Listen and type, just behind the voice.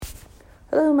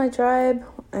Hello, my tribe.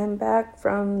 I'm back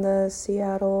from the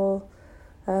Seattle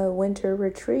winter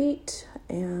retreat,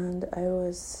 and I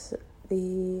was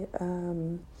the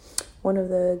one of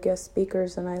the guest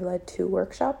speakers, and I led 2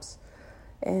 workshops.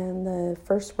 And the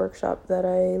first workshop that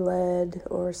I led,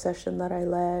 or session that I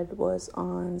led, was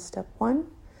on step 1.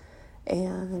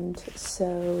 And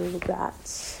so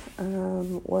that's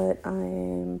what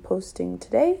I'm posting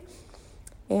today.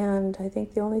 And I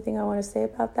think the only thing I want to say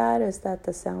about that is that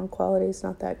the sound quality is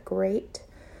not that great.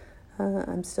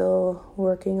 I'm still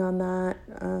working on that,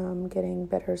 getting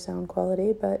better sound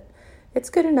quality, but it's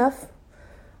good enough.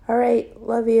 All right,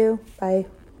 love you. Bye.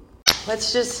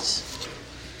 Let's just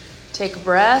take a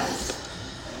breath.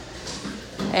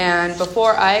 And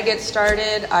before I get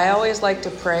started, I always like to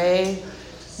pray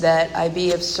that I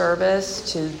be of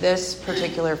service to this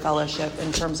particular fellowship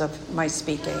in terms of my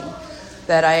speaking.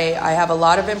 That I have a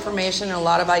lot of information and a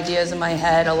lot of ideas in my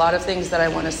head, a lot of things that I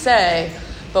want to say,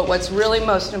 but what's really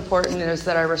most important is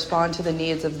that I respond to the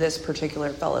needs of this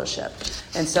particular fellowship.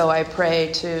 And so I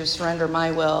pray to surrender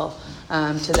my will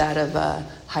to that of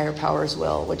higher power's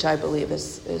will, which I believe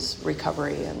is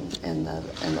recovery in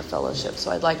the fellowship.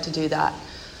 So I'd like to do that.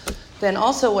 Then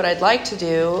also what I'd like to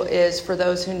do is, for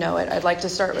those who know it, I'd like to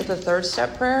start with the 3rd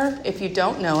step prayer. If you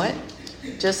don't know it,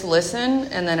 just listen,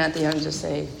 and then at the end just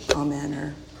say amen,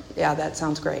 or yeah, that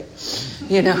sounds great.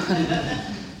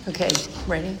 Okay,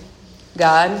 ready?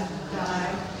 God,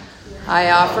 I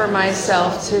offer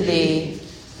myself to thee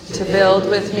to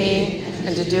build with me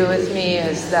and to do with me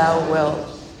as thou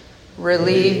wilt.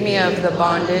 Relieve me of the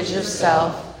bondage of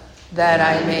self, that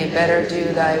I may better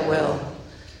do thy will.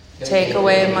 Take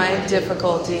away my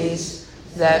difficulties,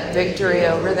 that victory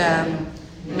over them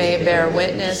may bear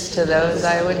witness to those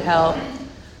I would help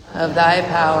of thy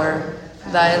power,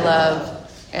 thy love,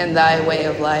 and thy way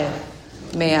of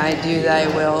life. May I do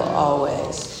thy will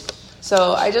always.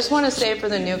 So I just want to say for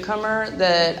the newcomer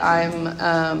that I'm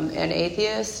an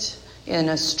atheist in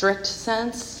a strict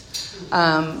sense,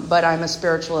 but I'm a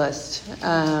spiritualist.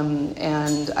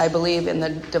 And I believe in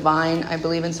the divine. I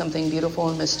believe in something beautiful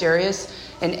and mysterious.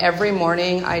 And every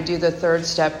morning I do the 3rd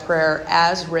step prayer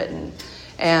as written.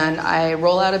 And I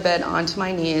roll out of bed onto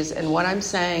my knees, and what I'm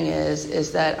saying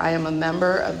is that I am a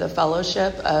member of the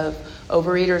fellowship of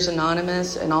Overeaters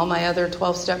Anonymous and all my other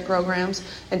 12-step programs,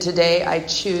 and today I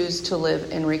choose to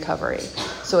live in recovery.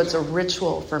 So it's a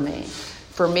ritual for me.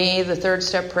 For me, the 3rd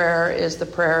step prayer is the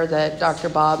prayer that Dr.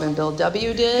 Bob and Bill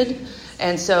W. did,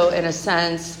 and so in a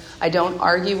sense, I don't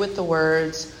argue with the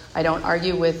words. I don't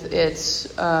argue with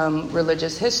its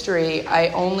religious history. I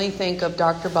only think of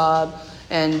Dr. Bob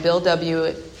and Bill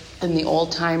W. and the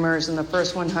old timers and the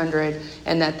first 100,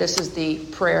 and that this is the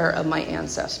prayer of my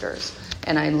ancestors.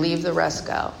 And I leave the rest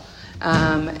go.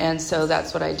 And so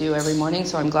that's what I do every morning,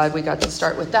 so I'm glad we got to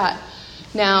start with that.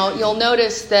 Now, you'll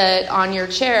notice that on your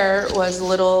chair was a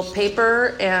little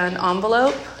paper and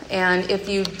envelope, and if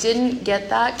you didn't get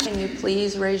that, can you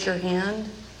please raise your hand?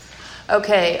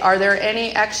 Okay, are there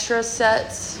any extra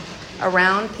sets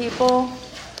around people?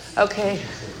 Okay.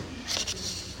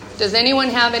 Does anyone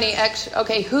have any extra?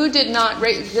 Okay, who did not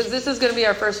raise? Because this is going to be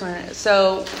our first one.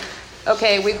 So,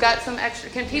 okay, we've got some extra.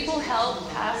 Can people help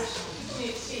pass?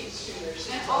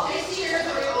 And all these chairs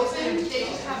are open. They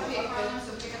just have paper on them,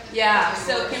 so pick up the Yeah,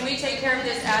 so can we take care of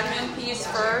this admin piece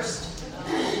first?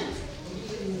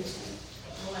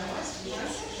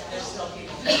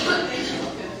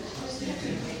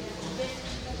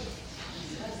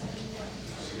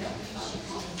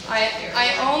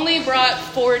 I only brought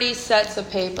 40 sets of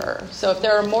paper. So if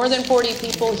there are more than 40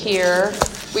 people here,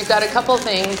 we've got a couple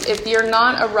things. If you're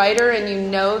not a writer and you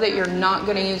know that you're not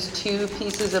going to use 2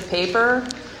 pieces of paper,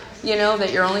 you know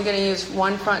that you're only going to use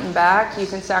one front and back, you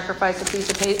can sacrifice a piece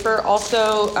of paper.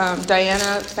 Also,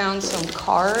 Diana found some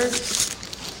cards.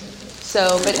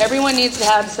 So, but everyone needs to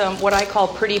have some, what I call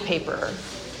pretty paper.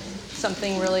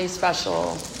 Something really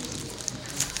special.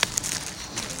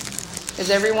 Is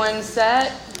everyone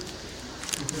set?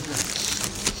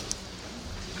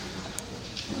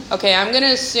 Okay, I'm going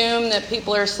to assume that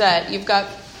people are set.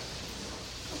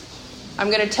 I'm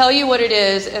going to tell you what it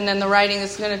is, and then the writing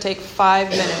is going to take 5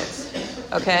 minutes.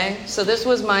 Okay? So this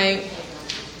was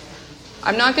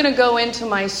I'm not going to go into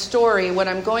my story. What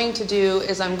I'm going to do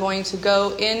is I'm going to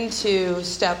go into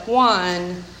step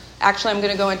 1. Actually, I'm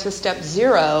going to go into step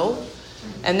 0,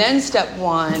 and then step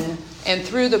 1. And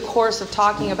through the course of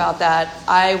talking about that,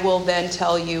 I will then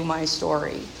tell you my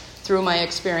story through my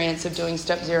experience of doing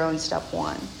step 0 and step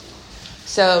 1.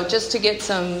 So just to get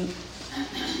some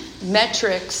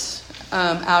metrics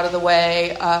out of the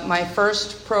way, my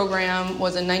first program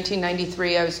was in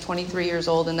 1993. I was 23 years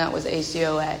old, and that was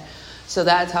ACOA. So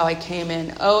that's how I came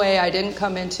in. OA I didn't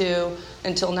come into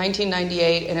until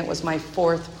 1998, and it was my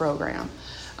 4th program.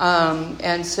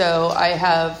 And so I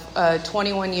have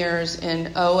 21 years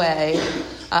in OA.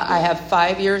 I have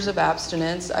 5 years of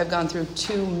abstinence. I've gone through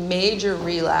 2 major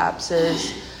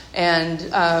relapses, and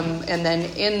then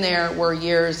in there were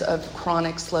years of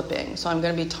chronic slipping. So I'm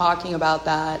going to be talking about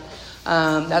that.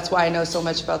 That's why I know so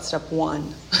much about step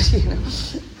 1. You know.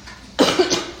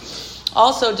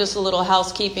 Also, just a little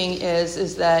housekeeping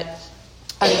is that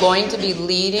I'm going to be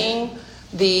leading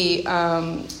the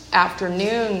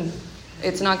afternoon.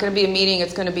 It's not going to be a meeting.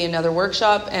 It's going to be another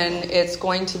workshop, and it's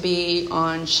going to be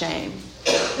on shame.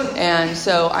 And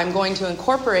so I'm going to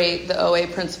incorporate the OA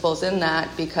principles in that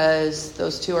because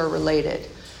those 2 are related.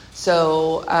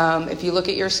 So if you look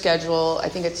at your schedule, I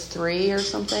think it's 3 or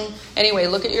something. Anyway,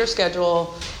 look at your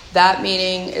schedule. That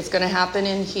meeting is going to happen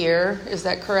in here. Is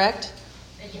that correct?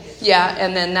 Yes. Yeah,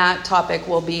 and then that topic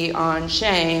will be on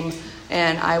shame,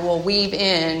 and I will weave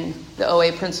in the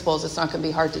OA principles. It's not going to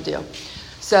be hard to do.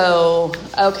 So,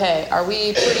 okay, are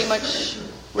we pretty much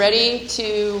ready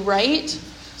to write?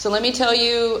 So let me tell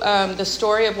you the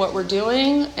story of what we're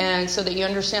doing, and so that you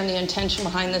understand the intention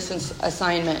behind this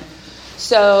assignment.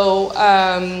 So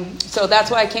that's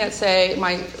why I can't say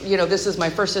this is my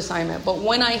first assignment. But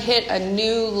when I hit a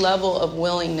new level of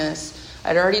willingness,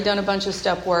 I'd already done a bunch of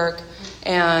step work,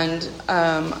 and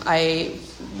I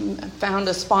found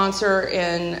a sponsor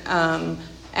in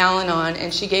Al-Anon,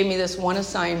 and she gave me this one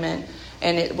assignment.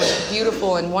 And it was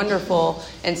beautiful and wonderful.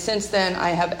 And since then,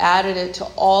 I have added it to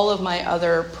all of my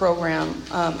other program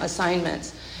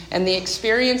assignments. And the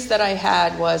experience that I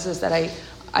had is that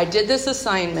I did this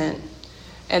assignment,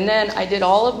 and then I did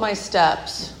all of my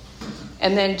steps.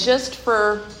 And then just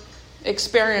for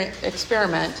experiment,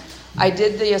 I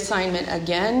did the assignment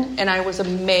again, and I was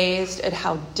amazed at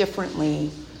how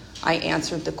differently I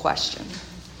answered the question.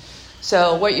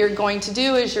 So what you're going to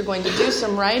do is you're going to do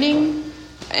some writing,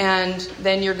 and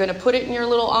then you're going to put it in your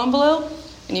little envelope,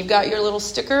 and you've got your little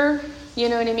sticker, you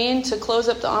know what I mean, to close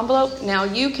up the envelope. Now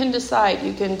you can decide.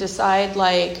 You can decide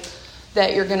like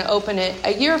that you're going to open it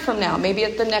a year from now, maybe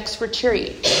at the next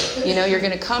retreat. You know, you're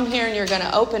going to come here and you're going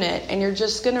to open it, and you're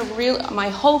just going to my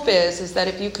hope is that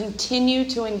if you continue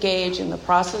to engage in the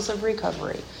process of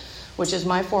recovery, which is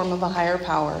my form of a higher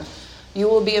power, you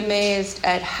will be amazed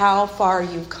at how far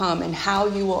you've come and how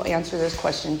you will answer this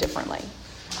question differently.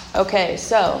 Okay,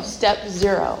 so step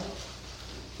 0.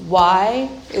 Why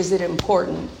is it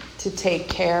important to take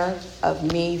care of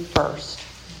me first?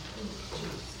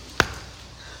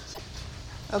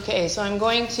 Okay, so I'm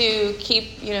going to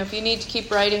keep, if you need to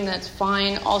keep writing, that's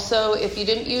fine. Also, if you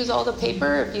didn't use all the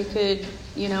paper, if you could,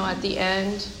 at the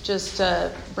end, just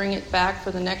bring it back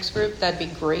for the next group, that'd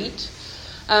be great.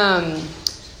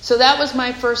 So that was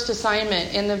my first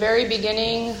assignment. In the very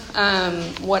beginning,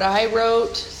 what I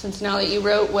wrote, since now that you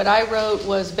wrote, what I wrote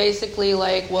was basically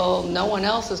like, well, no one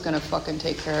else is going to fucking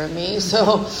take care of me.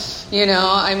 So,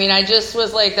 I just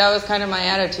was like, that was kind of my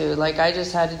attitude. Like, I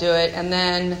just had to do it. And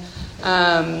then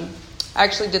I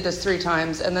actually did this 3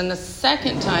 times. And then the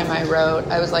second time I wrote,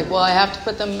 I was like, well, I have to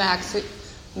put the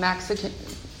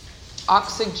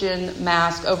oxygen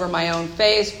mask over my own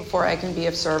face before I can be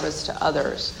of service to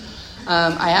others.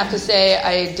 I have to say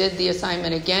I did the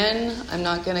assignment again. I'm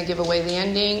not going to give away the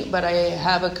ending, but I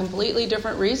have a completely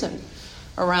different reason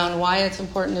around why it's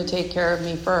important to take care of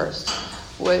me first,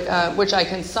 which I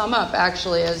can sum up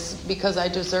actually as because I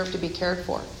deserve to be cared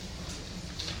for,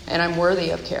 and I'm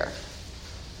worthy of care,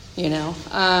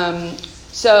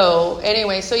 So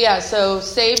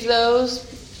save those,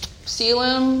 seal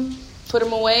them, put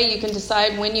them away. You can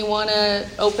decide when you want to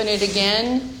open it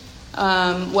again.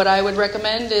 What I would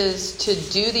recommend is to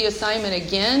do the assignment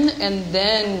again and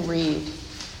then read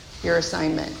your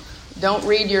assignment. Don't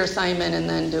read your assignment and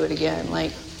then do it again.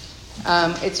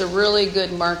 It's a really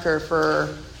good marker for,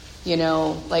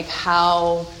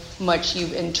 how much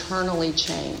you've internally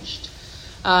changed.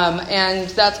 And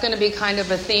that's going to be kind of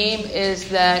a theme, is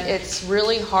that it's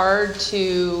really hard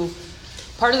to...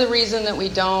 Part of the reason that we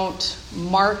don't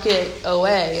market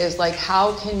OA is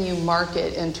how can you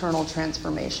market internal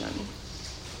transformation,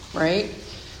 right?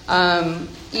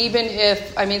 Even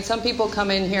if, some people come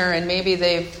in here and maybe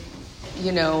they've,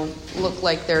 look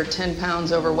like they're 10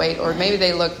 pounds overweight, or maybe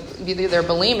they're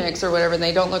bulimics or whatever, and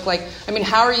they don't look like,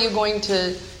 how are you going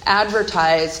to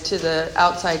advertise to the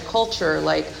outside culture,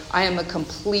 I am a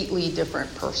completely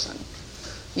different person?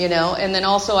 And then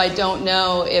also I don't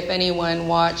know if anyone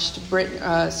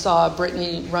saw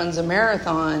Brittany Runs a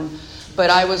Marathon, but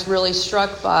I was really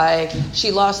struck by,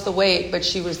 she lost the weight, but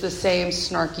she was the same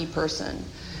snarky person.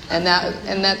 And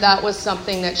that was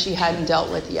something that she hadn't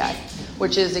dealt with yet.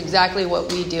 which is exactly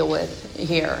what we deal with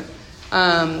here.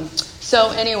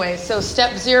 So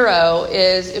step 0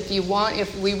 is if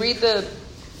we read the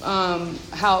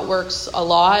how it works a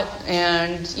lot,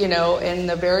 and in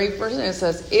the very first it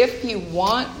says, if you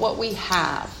want what we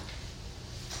have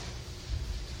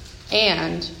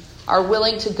and are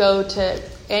willing to go to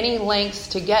any lengths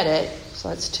to get it, so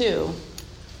that's 2,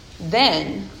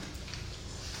 then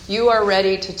you are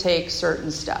ready to take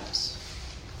certain steps.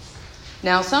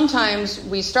 Now, sometimes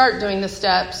we start doing the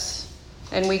steps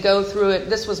and we go through it.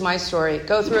 This was my story.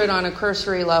 Go through it on a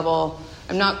cursory level.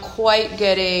 I'm not quite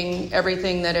getting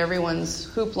everything that everyone's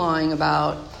hoopla-ing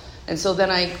about. And so then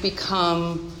I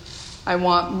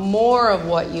want more of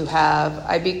what you have.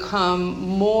 I become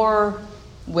more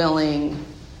willing.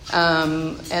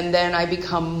 And then I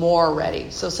become more ready.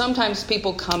 So sometimes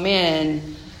people come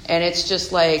in and it's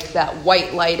just like that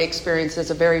white light experience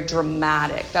is a very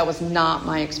dramatic. That was not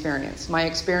my experience. My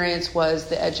experience was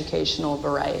the educational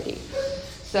variety.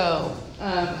 So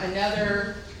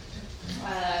another,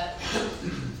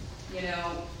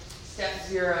 step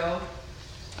 0.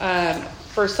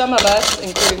 For some of us,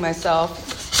 including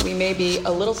myself, we may be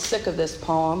a little sick of this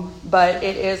poem, but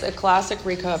it is a classic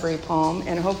recovery poem,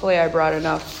 and hopefully I brought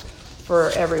enough for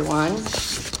everyone.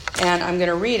 And I'm going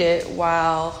to read it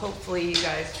while hopefully you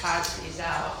guys pass these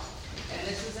out. And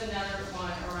this is another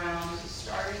one around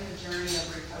starting the journey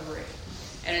of recovery.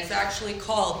 And it's actually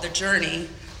called The Journey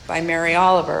by Mary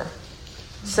Oliver.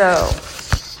 So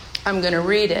I'm going to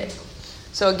read it.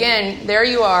 So again, there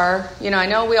you are. I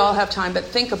know we all have time, but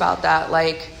think about that.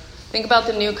 Think about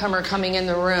the newcomer coming in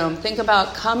the room. Think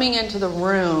about coming into the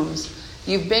rooms.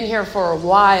 You've been here for a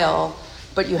while,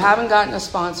 but you haven't gotten a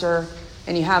sponsor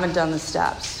and you haven't done the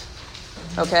steps.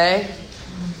 Okay?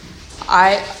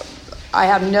 I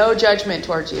have no judgment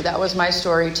towards you. That was my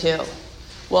story too.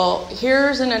 Well,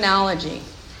 here's an analogy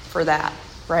for that,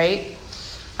 right?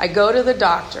 I go to the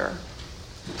doctor.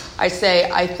 I say,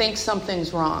 I think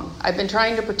something's wrong. I've been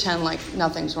trying to pretend like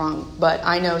nothing's wrong, but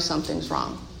I know something's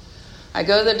wrong. I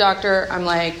go to the doctor. I'm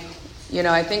like,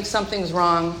 I think something's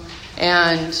wrong.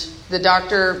 And the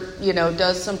doctor,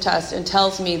 does some tests and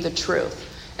tells me the truth.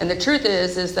 And the truth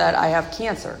is that I have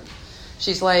cancer.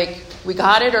 She's like, we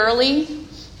got it early,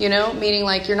 meaning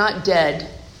like you're not dead,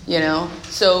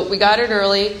 So we got it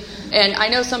early. And I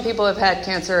know some people have had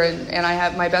cancer, and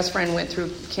my best friend went through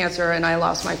cancer, and I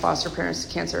lost my foster parents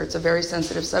to cancer. It's a very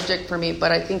sensitive subject for me,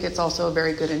 but I think it's also a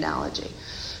very good analogy.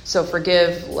 So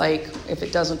forgive, if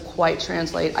it doesn't quite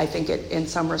translate. I think it, in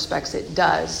some respects, it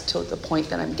does to the point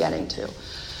that I'm getting to,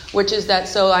 which is that,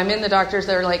 so I'm in the doctors,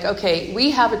 they're like, okay, we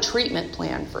have a treatment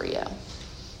plan for you.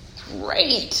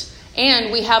 Great.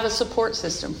 And we have a support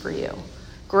system for you.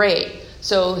 Great.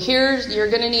 So you're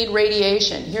going to need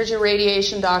radiation. Here's your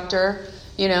radiation doctor.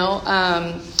 Here's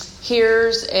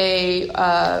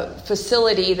a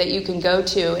facility that you can go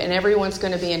to, and everyone's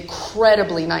going to be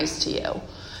incredibly nice to you.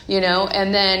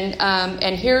 And then,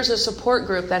 and here's a support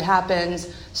group that happens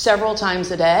several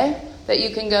times a day that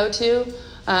you can go to,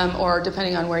 or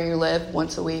depending on where you live,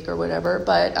 once a week or whatever,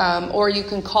 but, or you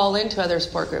can call into other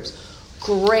support groups.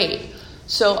 Great.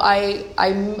 So I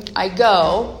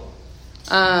go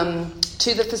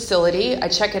to the facility. I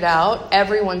check it out.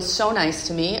 Everyone's so nice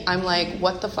to me. I'm like,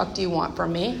 what the fuck do you want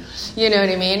from me? You know what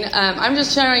I mean? I'm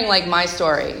just sharing my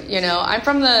story. I'm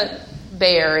from the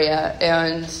Bay Area,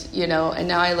 and and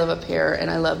now I live up here,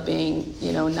 and I love being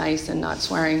nice and not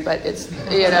swearing, but it's but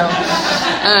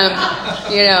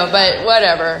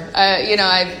whatever.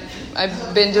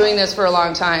 I've been doing this for a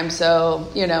long time, so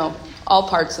all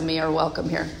parts of me are welcome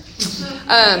here.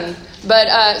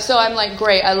 So I'm like,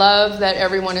 great. I love that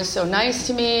everyone is so nice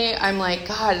to me. I'm like,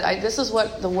 God, this is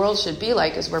what the world should be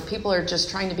like, is where people are just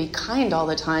trying to be kind all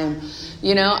the time.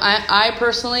 I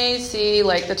personally see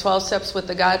the 12 steps with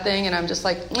the God thing, and I'm just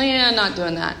like, not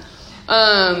doing that.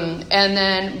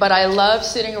 But I love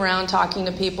sitting around talking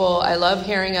to people. I love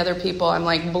hearing other people.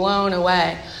 I'm blown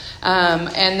away.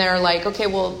 And they're like, okay,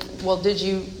 well, did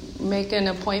you make an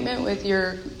appointment with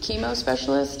your chemo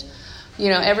specialist?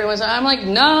 I'm like,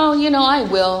 no, I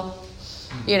will,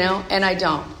 and I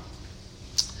don't.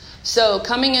 So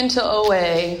coming into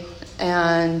OA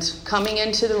and coming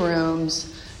into the rooms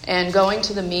and going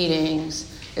to the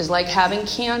meetings is like having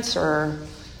cancer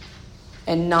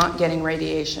and not getting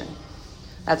radiation.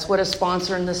 That's what a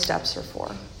sponsor and the steps are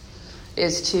for,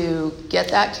 is to get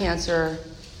that cancer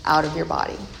out of your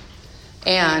body.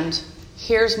 And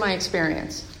here's my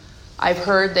experience. I've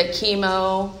heard that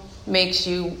chemo makes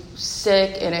you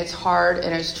sick, and it's hard,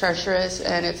 and it's treacherous,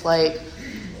 and it's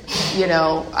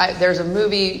there's a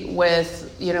movie with,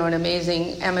 an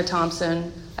amazing Emma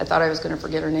Thompson. I thought I was going to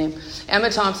forget her name. Emma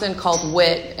Thompson, called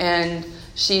Wit, and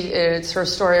it's her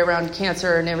story around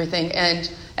cancer and everything. And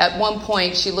at one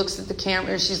point, she looks at the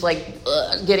camera, and she's like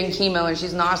getting chemo, and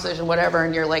she's nauseous and whatever,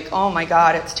 and you're like, oh my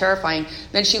God, it's terrifying.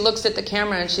 Then she looks at the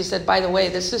camera, and she said, by the way,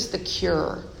 this is the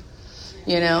cure.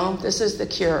 This is the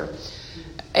cure.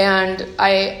 And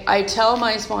I tell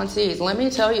my sponsees, let me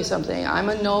tell you something. I'm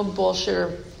a no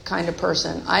bullshitter kind of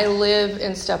person. I live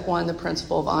in step 1, the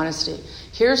principle of honesty.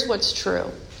 Here's what's true.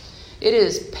 It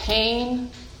is pain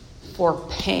for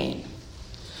pain.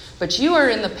 But you are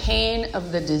in the pain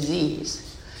of the disease.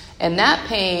 And that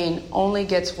pain only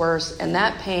gets worse, and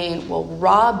that pain will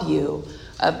rob you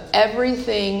of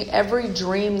everything, every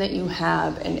dream that you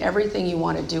have, and everything you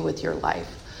want to do with your life.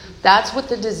 That's what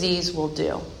the disease will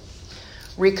do.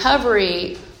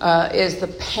 Recovery is the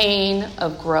pain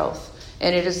of growth,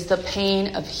 and it is the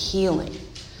pain of healing.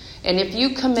 And if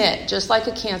you commit, just like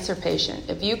a cancer patient,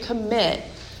 if you commit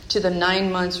to the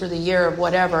 9 months or the year of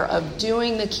whatever, of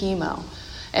doing the chemo,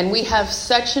 and we have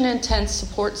such an intense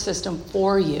support system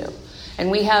for you. And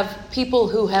we have people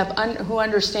who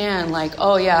understand, like,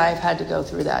 oh yeah, I've had to go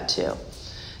through that too.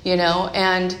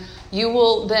 And you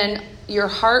will then, your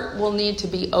heart will need to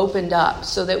be opened up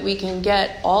so that we can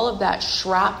get all of that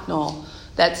shrapnel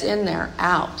that's in there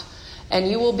out. And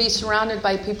you will be surrounded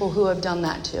by people who have done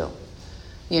that too.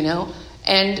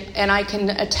 And I can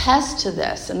attest to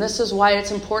this, and this is why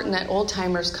it's important that old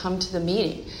timers come to the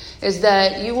meeting, is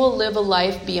that you will live a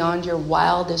life beyond your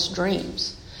wildest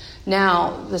dreams.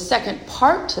 Now, the second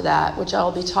part to that, which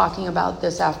I'll be talking about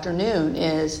this afternoon,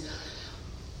 is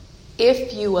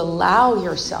if you allow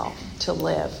yourself to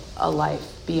live a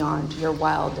life beyond your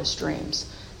wildest dreams.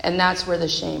 And that's where the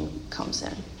shame comes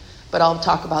in. But I'll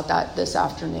talk about that this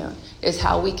afternoon, is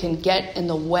how we can get in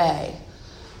the way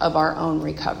of our own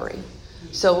recovery.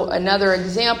 So another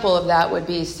example of that would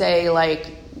be, say,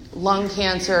 like lung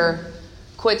cancer,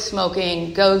 quit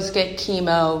smoking, goes get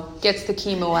chemo, gets the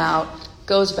chemo out,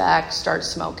 goes back, starts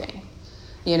smoking,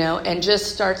 and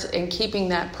just starts and keeping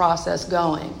that process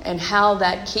going, and how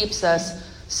that keeps us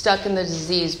stuck in the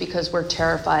disease because we're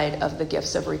terrified of the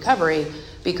gifts of recovery,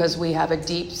 because we have a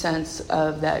deep sense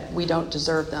of that we don't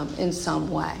deserve them in some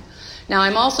way. Now,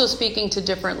 I'm also speaking to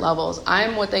different levels.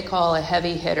 I'm what they call a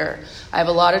heavy hitter. I have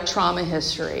a lot of trauma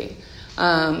history,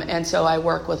 and so I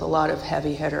work with a lot of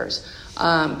heavy hitters.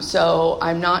 So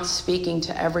I'm not speaking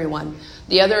to everyone.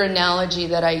 The other analogy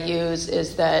that I use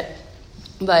is that,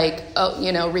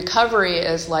 recovery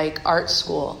is like art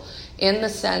school, in the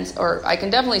sense, or I can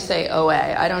definitely say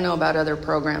OA. I don't know about other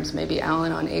programs, maybe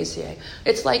Alan on ACA.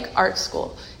 It's like art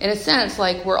school. In a sense,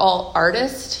 like we're all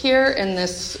artists here in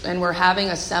this, and we're having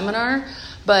a seminar,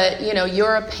 but,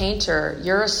 you're a painter,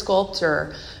 you're a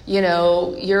sculptor,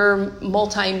 you're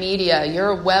multimedia, you're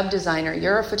a web designer,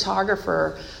 you're a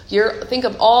photographer, think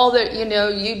of all that,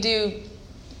 you do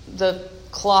the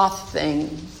cloth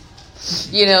thing,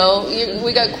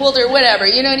 we got quilter, whatever,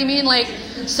 you know what I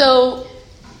mean? So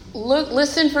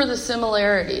listen for the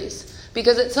similarities,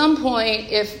 because at some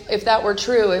point, if that were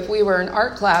true, if we were an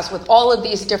art class with all of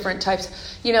these different types,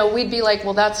 we'd be like,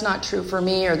 well, that's not true for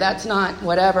me, or that's not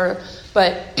whatever.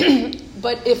 But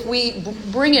but if we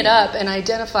bring it up and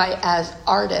identify as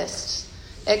artists,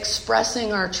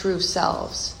 expressing our true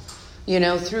selves,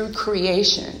 through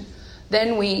creation,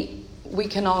 then we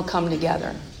can all come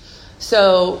together.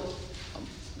 So,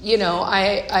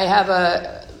 I have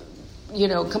a,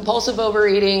 compulsive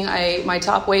overeating. My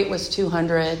top weight was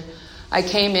 200. I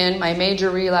came in, my major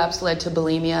relapse led to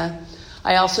bulimia.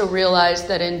 I also realized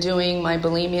that in doing my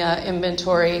bulimia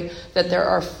inventory that there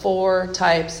are 4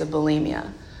 types of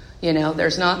bulimia.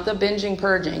 There's not the binging,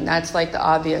 purging. That's like the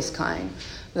obvious kind.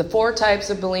 The 4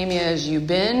 types of bulimia is you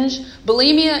binge.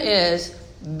 Bulimia is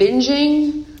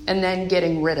binging and then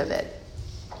getting rid of it.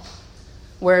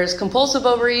 Whereas compulsive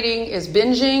overeating is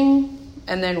binging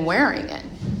and then wearing it.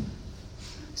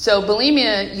 So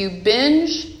bulimia, you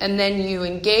binge and then you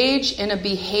engage in a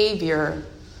behavior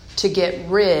to get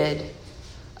rid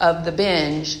of the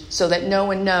binge so that no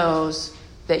one knows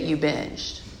that you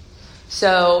binged.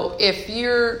 So if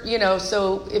you're,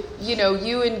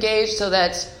 you engage, so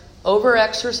that's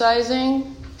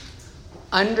over-exercising,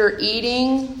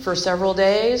 under-eating for several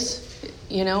days,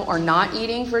 or not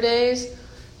eating for days,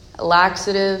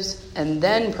 laxatives, and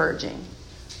then purging.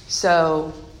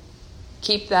 So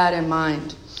keep that in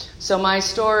mind. So my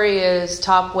story is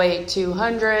top weight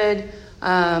 200.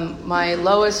 My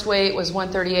lowest weight was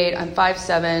 138. I'm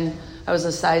 5'7". I was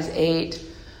a size 8.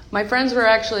 My friends were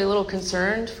actually a little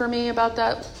concerned for me about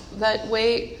that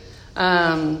weight.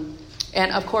 And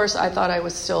of course, I thought I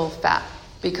was still fat.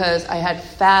 because I had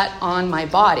fat on my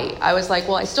body. I was like,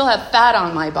 well, I still have fat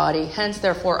on my body, hence,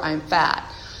 therefore, I'm fat.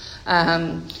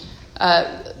 Then,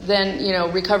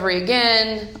 recovery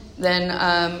again. Then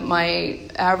my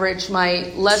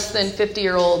less than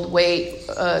 50-year-old weight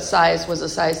size was a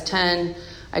size 10.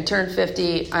 I turned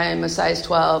 50, I'm a size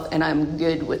 12, and I'm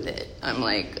good with it. I'm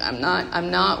like, I'm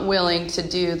not willing to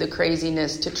do the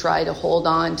craziness to try to hold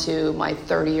on to my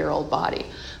 30-year-old body.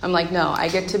 I'm like, no, I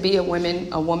get to be a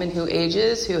woman who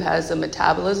ages, who has a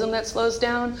metabolism that slows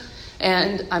down,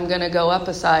 and I'm going to go up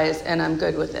a size, and I'm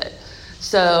good with it.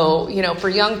 So, for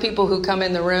young people who come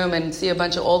in the room and see a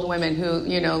bunch of old women who,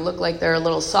 look like they're a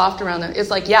little soft around them, it's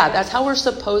like, yeah, that's how we're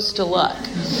supposed to look,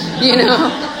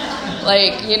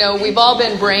 we've all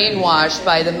been brainwashed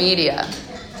by the media.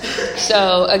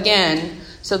 So,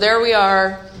 so there we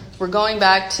are. We're going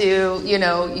back to,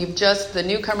 the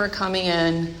newcomer coming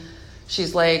in.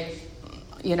 She's like,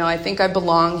 I think I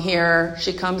belong here.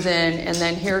 She comes in, and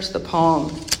then here's the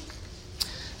poem,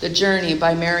 The Journey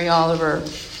by Mary Oliver.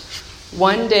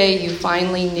 One day you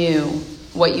finally knew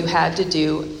what you had to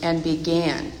do and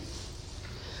began.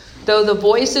 Though the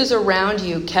voices around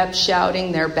you kept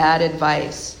shouting their bad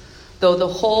advice, though the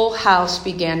whole house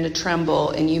began to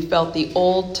tremble and you felt the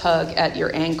old tug at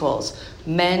your ankles,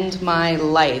 mend my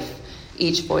life,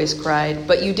 each voice cried,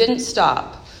 but you didn't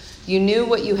stop. You knew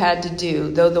what you had to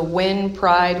do, though the wind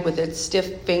pried with its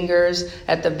stiff fingers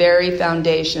at the very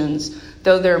foundations.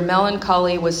 Though their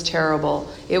melancholy was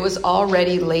terrible, it was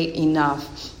already late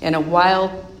enough, and a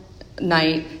wild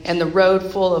night, and the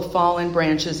road full of fallen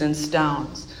branches and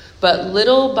stones. But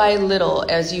little by little,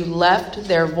 as you left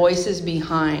their voices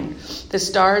behind, the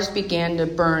stars began to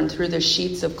burn through the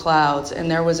sheets of clouds,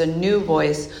 and there was a new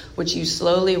voice which you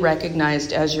slowly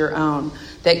recognized as your own,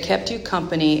 that kept you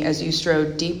company as you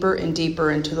strode deeper and deeper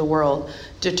into the world,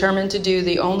 determined to do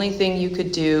the only thing you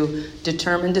could do,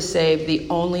 determined to save the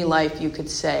only life you could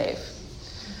save.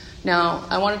 Now,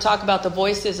 I want to talk about the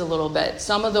voices a little bit.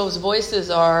 Some of those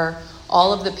voices are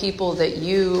all of the people that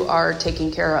you are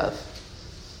taking care of.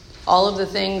 All of the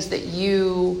things that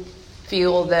you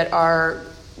feel that are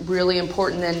really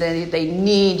important and they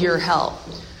need your help.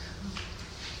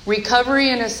 Recovery,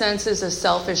 in a sense, is a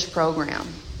selfish program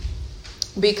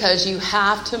because you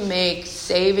have to make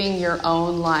saving your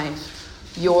own life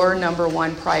your number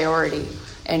one priority.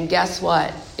 And guess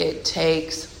what? It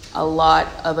takes a lot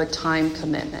of a time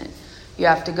commitment. You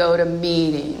have to go to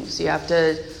meetings. You have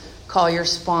to call your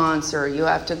sponsor. You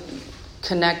have to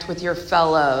connect with your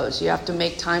fellows. You have to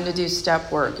make time to do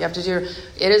step work. It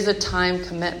is a time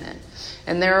commitment.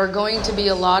 And there are going to be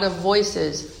a lot of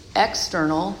voices,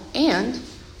 external and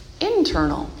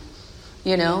internal.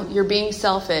 You're being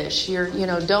selfish.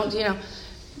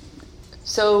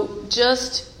 So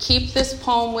just keep this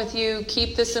poem with you.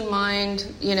 Keep this in mind,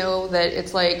 that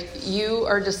it's like you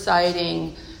are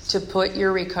deciding to put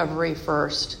your recovery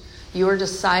first. You are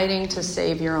deciding to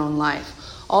save your own life.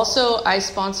 Also, I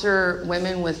sponsor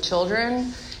women with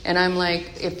children, and I'm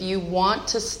like, if you want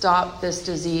to stop this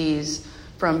disease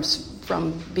from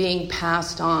being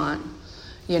passed on,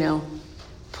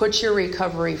 put your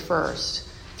recovery first.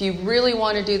 If you really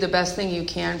want to do the best thing you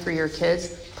can for your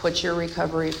kids, put your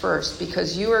recovery first,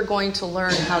 because you are going to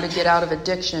learn how to get out of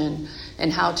addiction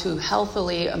and how to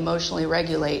healthily, emotionally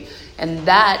regulate. And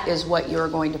that is what you're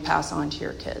going to pass on to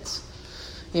your kids.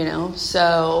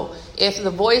 So if the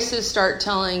voices start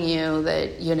telling you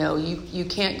that, you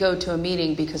can't go to a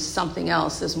meeting because something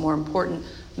else is more important,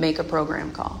 make a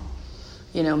program call.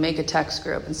 Make a text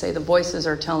group and say, the voices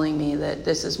are telling me that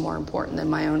this is more important than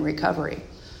my own recovery.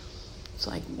 It's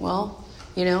like, well,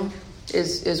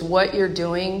 is what you're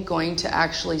doing going to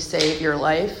actually save your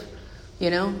life?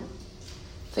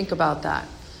 Think about that.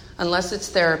 Unless it's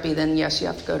therapy, then yes, you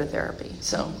have to go to therapy.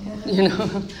 So,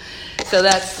 so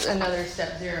that's another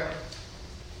step 0.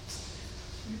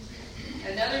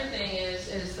 Another thing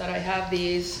is that I have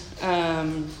these,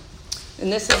 and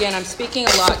this again, I'm speaking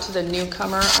a lot to the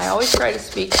newcomer. I always try to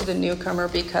speak to the newcomer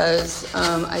because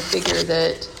I figure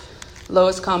that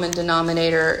lowest common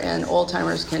denominator and old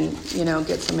timers can,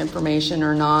 get some information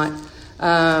or not.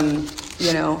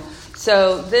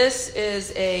 So this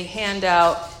is a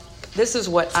handout. This is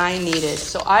what I needed.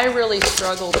 So I really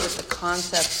struggled with the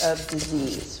concept of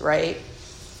disease, right?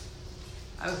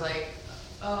 I was like,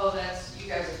 oh, you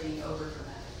guys are being over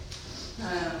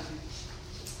dramatic.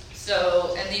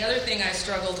 And the other thing I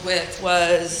struggled with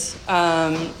was,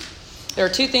 there are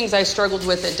 2 things I struggled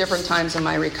with at different times in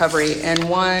my recovery. And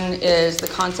one is the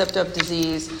concept of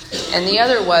disease. And the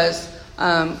other was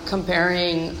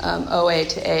comparing OA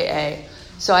to AA.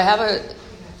 So I have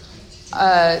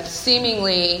a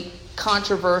seemingly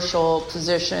controversial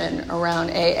position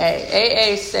around AA.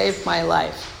 AA saved my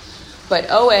life, but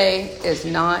OA is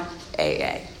not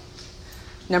AA.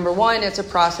 Number one, it's a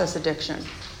process addiction,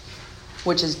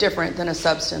 which is different than a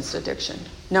substance addiction.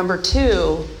 Number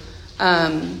two,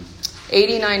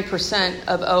 89%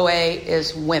 of OA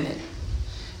is women.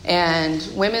 And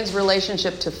women's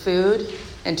relationship to food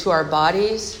and to our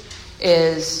bodies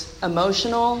is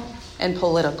emotional and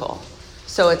political.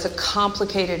 So it's a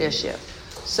complicated issue.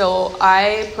 So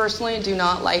I personally do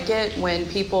not like it when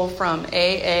people from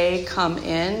AA come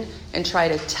in and try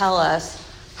to tell us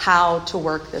how to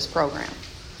work this program.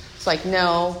 It's like,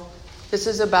 no, this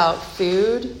is about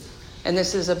food, and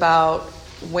this is about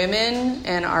women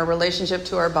and our relationship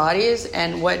to our bodies,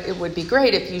 and what it would be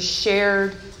great if you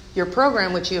shared your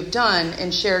program, which you have done,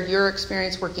 and shared your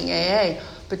experience working AA,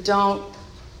 but don't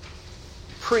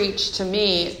preach to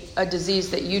me a disease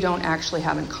that you don't actually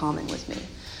have in common with me.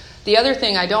 The other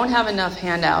thing, I don't have enough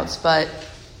handouts, but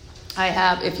I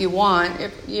have, if you want,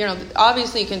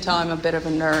 obviously you can tell I'm a bit of a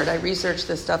nerd. I research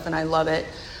this stuff and I love it.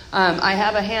 I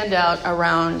have a handout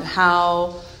around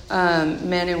how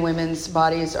men and women's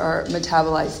bodies are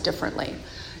metabolized differently.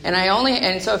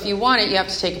 And so if you want it, you have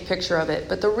to take a picture of it.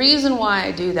 But the reason why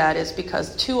I do that is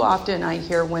because too often I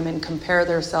hear women compare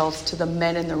themselves to the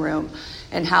men in the room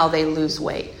and how they lose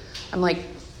weight. I'm like,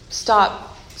 stop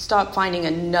finding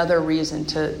another reason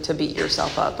to beat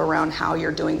yourself up around how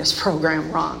you're doing this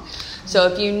program wrong. So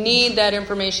if you need that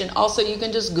information, also you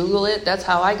can just Google it. That's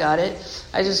how I got it.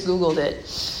 I just Googled it.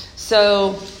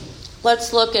 So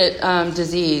let's look at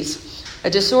disease. A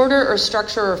disorder or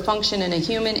structure or function in a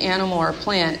human, animal, or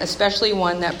plant, especially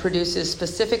one that produces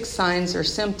specific signs or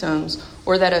symptoms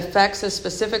or that affects a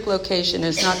specific location,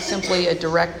 is not simply a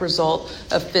direct result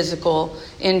of physical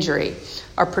injury.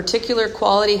 A particular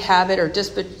quality, habit, or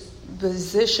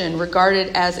disposition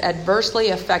regarded as adversely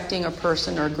affecting a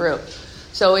person or group.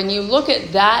 So when you look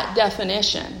at that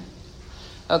definition,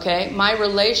 okay, my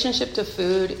relationship to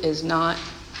food is not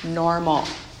normal.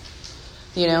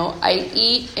 I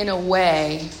eat in a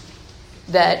way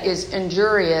that is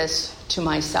injurious to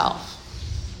myself.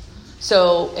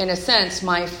 So in a sense,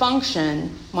 my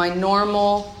function, my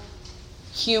normal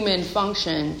human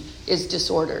function, is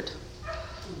disordered.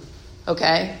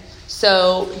 Okay?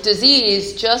 So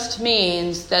disease just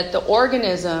means that the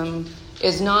organism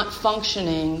is not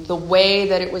functioning the way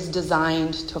that it was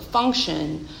designed to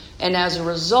function, and as a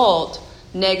result,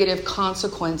 negative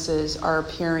consequences are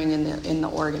appearing in the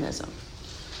organism.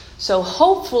 So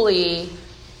hopefully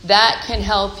that can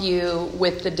help you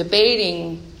with the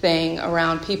debating thing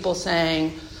around people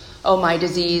saying, oh, my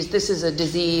disease, this is a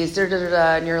disease,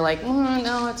 and you're like,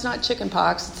 no, it's not chicken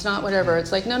pox, it's not whatever.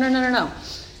 It's like, no.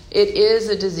 It is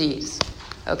a disease,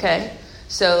 okay?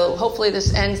 So hopefully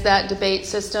this ends that debate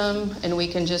system and we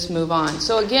can just move on.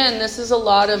 So again, this is a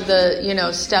lot of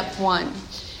the, step one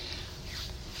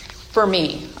for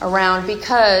me around,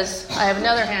 because I have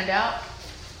another handout.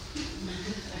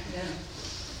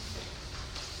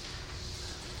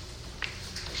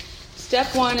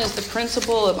 Step one is the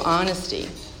principle of honesty.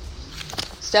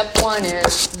 Step one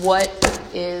is what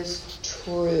is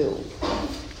true.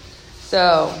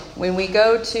 So when we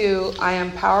go to I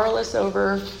am powerless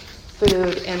over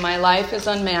food and my life is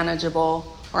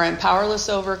unmanageable, or I'm powerless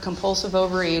over compulsive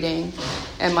overeating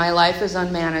and my life is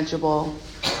unmanageable,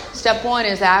 step one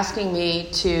is asking me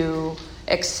to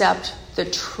accept the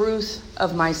truth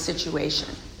of my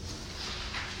situation.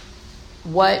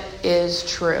 What is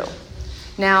true?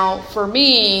 Now, for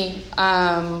me,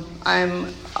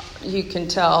 you can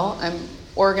tell, I'm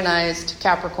organized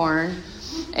Capricorn.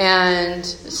 And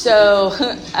so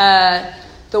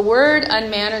the word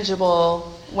unmanageable,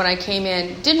 when I came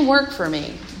in, didn't work for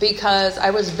me because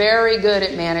I was very good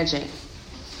at managing.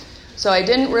 So I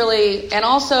didn't really, and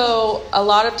also a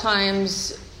lot of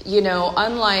times,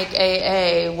 unlike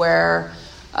AA, where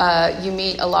you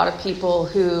meet a lot of people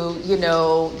who,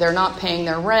 they're not paying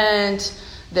their rent.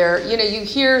 You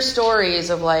hear stories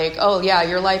of like, oh yeah,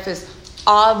 your life is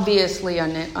obviously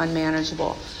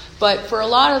unmanageable. But for a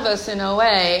lot of us in OA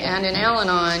and in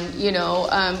Al-Anon,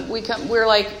 we're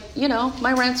like,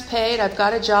 my rent's paid, I've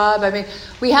got a job. I mean,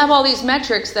 we have all these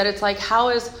metrics that it's like, how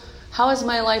is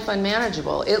my life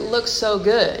unmanageable? It looks so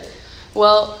good.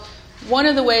 Well, one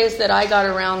of the ways that I got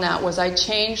around that was I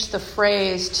changed the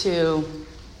phrase to,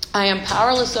 I am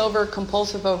powerless over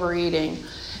compulsive overeating,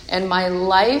 and my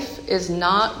life is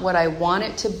not what I want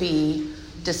it to be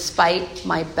despite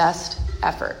my best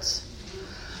efforts.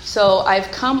 So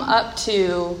I've come up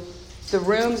to the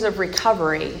rooms of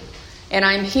recovery, and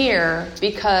I'm here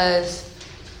because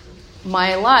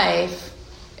my life,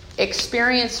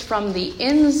 experienced from the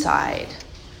inside,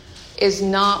 is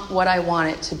not what I want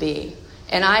it to be.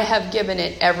 And I have given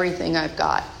it everything I've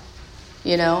got.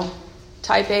 You know,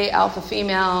 type A alpha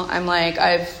female, I'm like,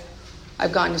 I've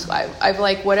gone to, I've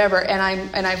like whatever, and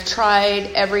I've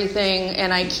tried everything,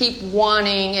 and I keep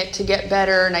wanting it to get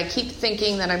better, and I keep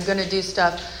thinking that I'm going to do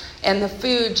stuff, and the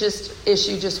food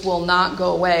issue just will not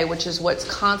go away, which is what's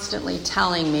constantly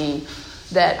telling me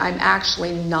that I'm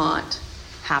actually not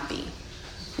happy.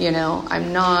 You know,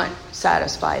 I'm not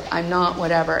satisfied. I'm not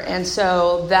whatever. And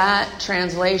so that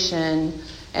translation,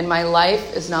 and my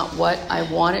life is not what I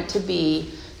want it to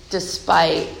be,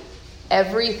 despite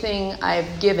everything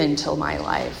I've given to my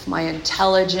life, my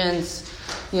intelligence,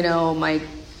 you know, my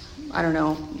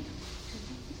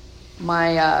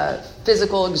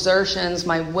physical exertions,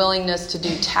 my willingness to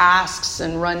do tasks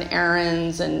and run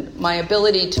errands, and my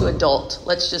ability to adult,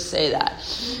 let's just say that,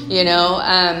 you know.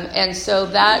 And so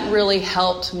that really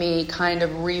helped me kind of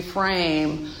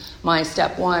reframe my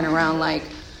step one around like,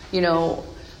 you know,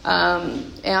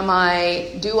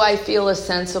 do I feel a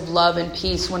sense of love and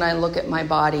peace when I look at my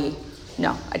body?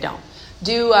 No, I don't.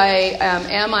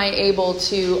 Am I able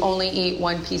to only eat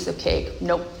one piece of cake?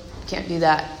 Nope, can't do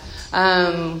that.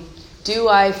 Do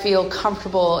I feel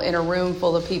comfortable in a room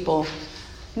full of people?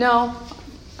 No,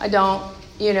 I don't.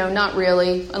 You know, not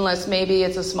really, unless maybe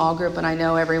it's a small group and I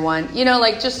know everyone. You know,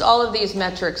 like just all of these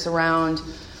metrics around,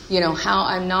 you know, how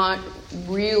I'm not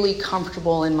really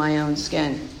comfortable in my own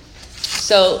skin.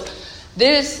 So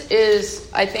this is,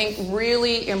 I think,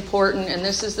 really important, and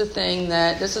this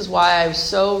is why I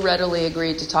so readily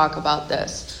agreed to talk about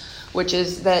this, which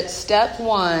is that step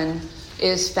one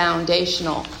is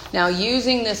foundational. Now,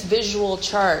 using this visual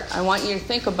chart, I want you to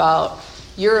think about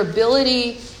your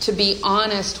ability to be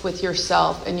honest with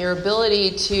yourself, and your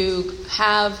ability to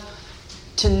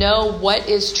know what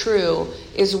is true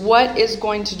is what is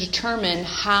going to determine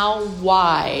how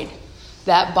wide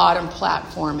that bottom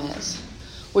platform is,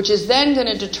 which is then going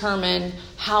to determine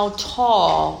how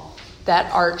tall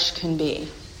that arch can be,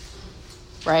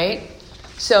 right?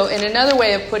 So in another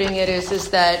way of putting it is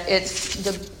that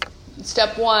it's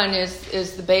step one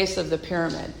is the base of the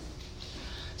pyramid.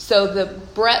 So the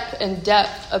breadth and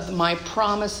depth of my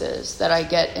promises that I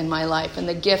get in my life and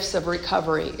the gifts of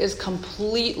recovery is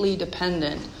completely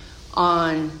dependent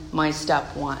on my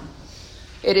step one.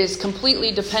 It is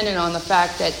completely dependent on the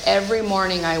fact that every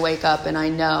morning I wake up and I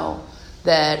know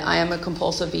that I am a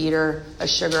compulsive eater, a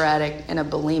sugar addict, and a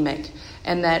bulimic,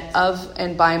 and that of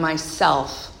and by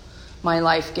myself, my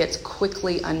life gets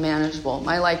quickly unmanageable.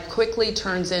 My life quickly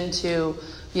turns into,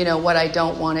 you know, what I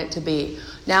don't want it to be.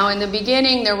 Now, in the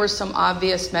beginning, there were some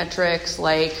obvious metrics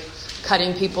like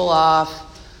cutting people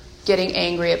off, getting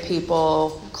angry at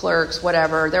people, clerks,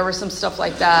 whatever. There was some stuff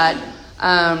like that.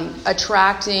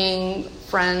 Attracting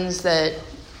friends that,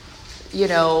 you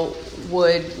know,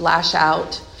 would lash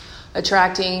out.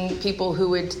 Attracting people who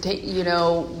would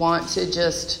want to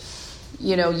just,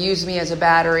 you know, use me as a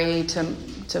battery to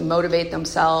motivate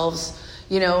themselves.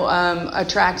 You know,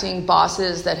 attracting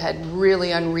bosses that had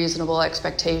really unreasonable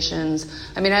expectations.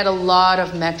 I mean, I had a lot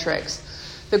of metrics.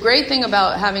 The great thing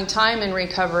about having time in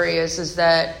recovery is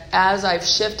that as I've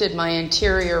shifted my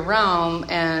interior realm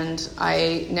and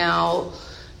I now,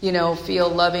 you know, feel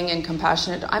loving and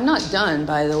compassionate. I'm not done,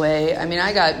 by the way. I mean,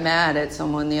 I got mad at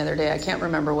someone the other day. I can't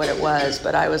remember what it was,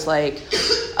 but I was like,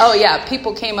 oh yeah,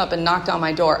 people came up and knocked on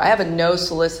my door. I have a no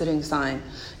soliciting sign,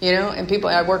 you know, and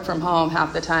I work from home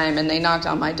half the time, and they knocked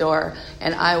on my door,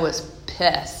 and I was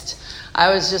pissed.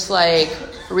 I was just like,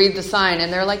 read the sign,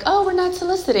 and they're like, oh, we're not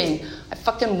soliciting. I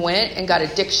fucking went and got a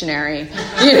dictionary.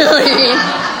 You know what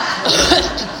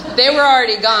I mean? They were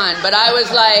already gone, but I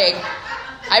was like,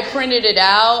 I printed it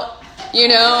out, you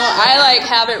know, I like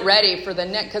have it ready for the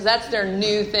next, because that's their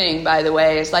new thing, by the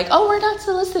way. It's like, oh, we're not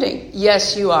soliciting.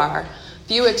 Yes, you are.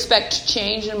 If you expect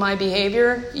change in my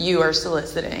behavior, you are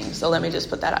soliciting. So let me just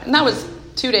put that out. And that was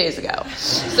 2 days ago.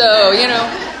 So, you know,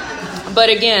 but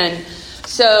again,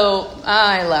 so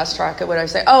I lost track of what I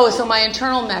was saying. Oh, so my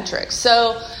internal metrics.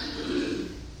 So,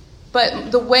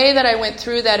 but the way that I went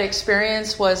through that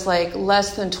experience was like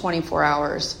less than 24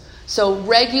 hours. So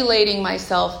regulating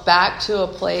myself back to a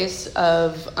place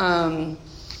of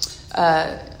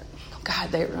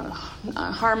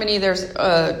harmony. There's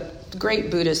a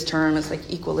great Buddhist term. It's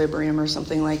like equilibrium or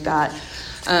something like that.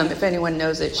 If anyone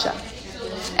knows it,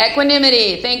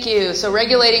 equanimity. Thank you. So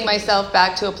regulating myself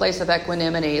back to a place of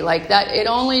equanimity. Like that, it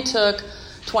only took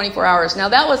 24 hours. Now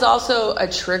that was also a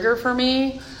trigger for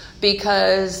me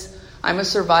because I'm a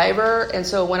survivor, and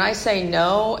so when I say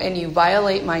no and you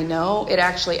violate my no, it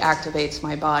actually activates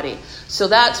my body. So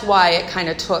that's why it kind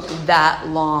of took that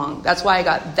long. That's why I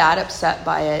got that upset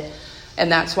by it.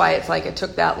 And that's why it's like it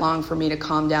took that long for me to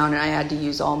calm down, and I had to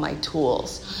use all my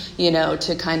tools,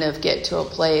 to kind of get to a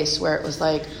place where it was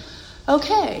like,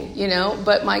 okay,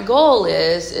 but my goal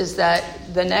is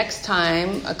that the next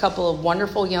time a couple of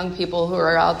wonderful young people who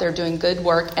are out there doing good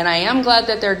work, and I am glad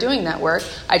that they're doing that work,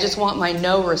 I just want my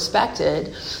no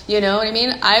respected, you know what I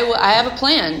mean? I have a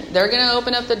plan. They're going to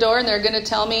open up the door and they're going to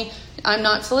tell me I'm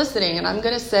not soliciting, and I'm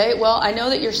going to say, well, I know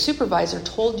that your supervisor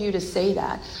told you to say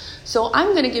that. So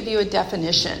I'm going to give you a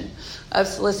definition of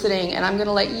soliciting, and I'm going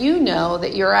to let you know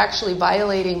that you're actually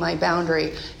violating my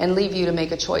boundary and leave you to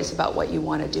make a choice about what you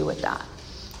want to do with that.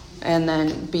 And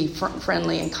then be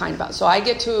friendly and kind about it. So I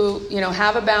get to,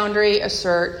 have a boundary,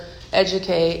 assert,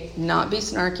 educate, not be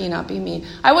snarky, not be mean.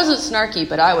 I wasn't snarky,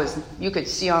 but you could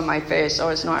see on my face, I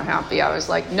was not happy. I was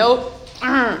like, nope.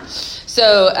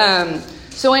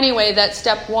 So anyway, that's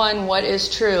step one, what is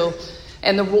true.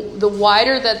 And the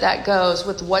wider that goes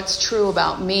with what's true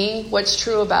about me, what's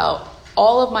true about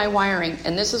all of my wiring,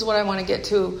 and this is what I want to get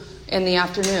to in the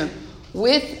afternoon,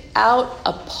 without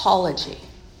apology.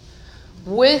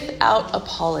 Without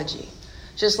apology.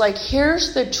 Just like,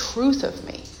 here's the truth of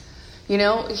me.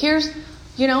 I'm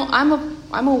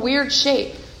a weird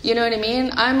shape. You know what I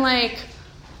mean? I'm an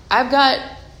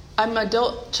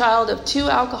adult child of 2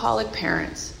 alcoholic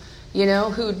parents,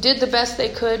 who did the best they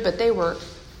could, but they were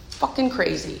fucking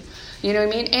crazy. You know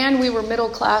what I mean? And we were middle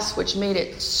class, which made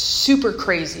it super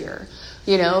crazier,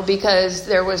 because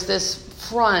there was this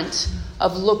front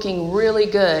of looking really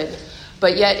good,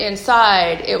 but yet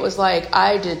inside it was like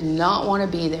I did not want to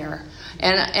be there.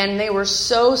 And they were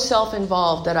so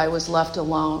self-involved that I was left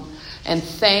alone. And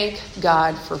thank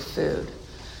God for food.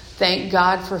 Thank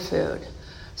God for food.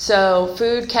 So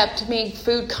food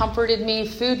food comforted me,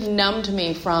 food numbed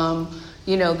me from,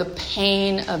 the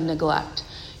pain of neglect.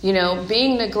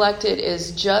 Being neglected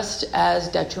is just as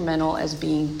detrimental as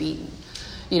being beaten.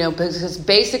 Because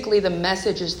basically the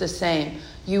message is the same.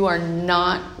 You are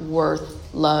not worth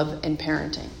love and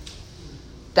parenting.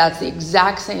 That's the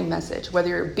exact same message. Whether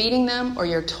you're beating them or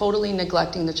you're totally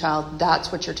neglecting the child,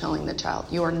 that's what you're telling the child.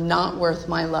 You are not worth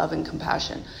my love and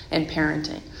compassion and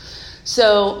parenting.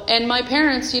 So, and my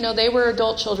parents, they were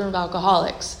adult children of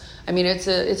alcoholics. I mean, it's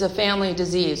a family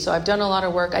disease. So I've done a lot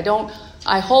of work.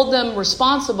 I hold them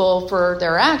responsible for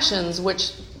their actions,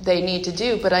 which they need to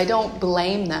do, but I don't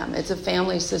blame them. It's a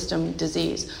family system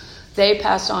disease. They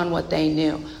passed on what they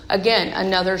knew. Again,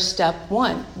 another step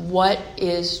one. What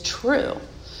is true?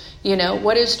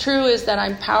 What is true is that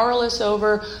I'm powerless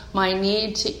over my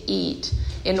need to eat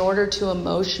in order to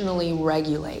emotionally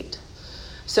regulate.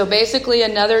 So basically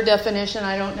another definition,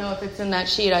 I don't know if it's in that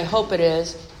sheet, I hope it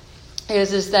is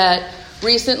that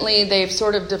recently they've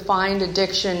sort of defined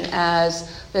addiction as,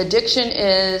 the addiction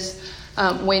is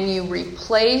when you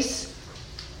replace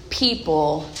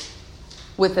people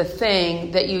with a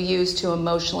thing that you use to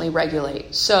emotionally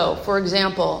regulate. So, for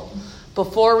example,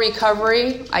 before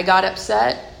recovery, I got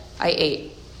upset, I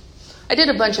ate. I did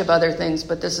a bunch of other things,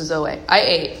 but this is OA. I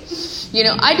ate.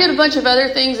 I did a bunch of other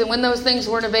things, and when those things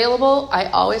weren't available, I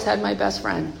always had my best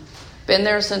friend. Been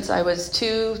there since I was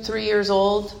 2-3 years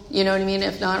old, you know what I mean,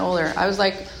 if not older. I was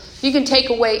like, you can take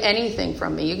away anything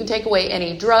from me. You can take away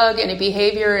any drug, any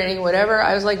behavior, any whatever.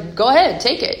 I was like, go ahead,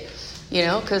 take it,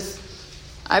 because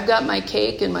I've got my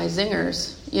cake and my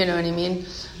zingers, you know what I mean?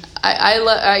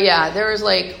 There was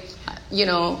like,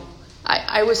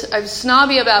 I was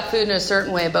snobby about food in a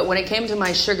certain way, but when it came to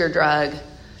my sugar drug,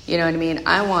 you know what I mean,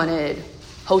 I wanted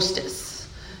Hostess,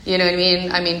 you know what I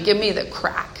mean? I mean, give me the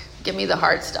crack, give me the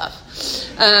hard stuff.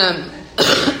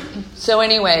 So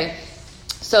anyway,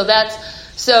 so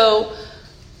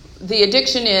the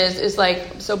addiction is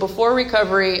like, so before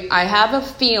recovery, I have a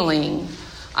feeling,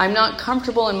 I'm not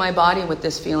comfortable in my body with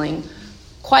this feeling.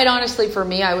 Quite honestly, for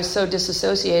me, I was so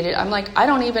disassociated. I'm like, I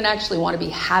don't even actually want to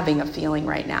be having a feeling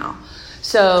right now.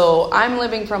 So I'm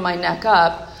living from my neck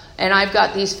up, and I've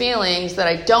got these feelings that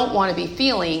I don't want to be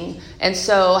feeling. And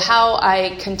so how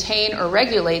I contain or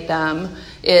regulate them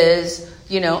is,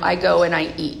 I go and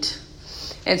I eat.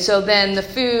 And so then the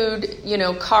food,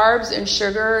 carbs and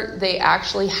sugar, they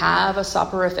actually have a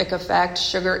soporific effect.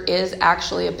 Sugar is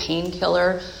actually a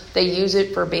painkiller. They use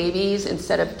it for babies.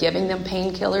 Instead of giving them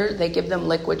painkiller, they give them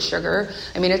liquid sugar.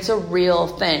 I mean, it's a real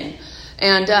thing.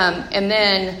 And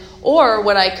then, or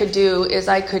what I could do is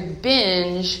I could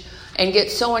binge and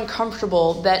get so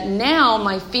uncomfortable that now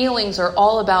my feelings are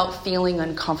all about feeling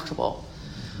uncomfortable.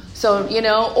 So,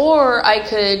 or I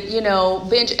could,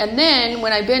 binge. And then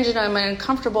when I binge and I'm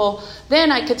uncomfortable,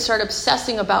 then I could start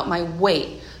obsessing about my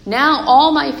weight. Now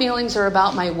all my feelings are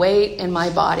about my weight and my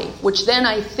body, which then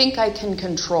I think I can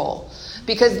control.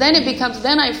 Because then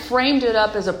I framed it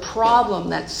up as a problem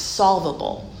that's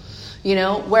solvable.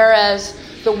 Whereas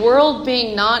the world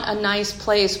being not a nice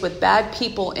place with bad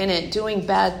people in it doing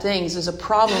bad things is a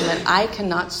problem that I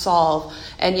cannot solve,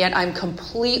 and yet I'm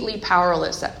completely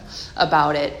powerless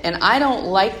about it. And I don't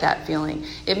like that feeling.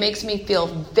 It makes me feel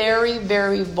very,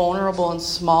 very vulnerable and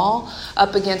small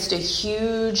up against a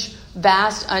huge,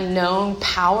 vast, unknown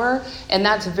power. And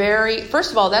that's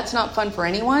first of all, that's not fun for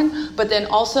anyone. But then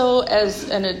also as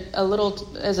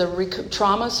a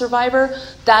trauma survivor,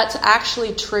 that's actually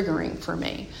triggering for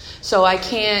me. So I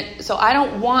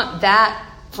don't want that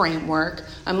framework.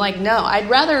 I'm like, no, I'd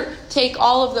rather take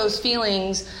all of those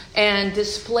feelings and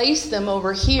displace them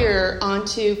over here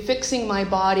onto fixing my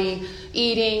body,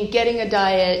 eating, getting a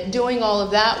diet, doing all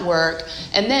of that work.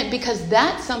 And then, because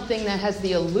that's something that has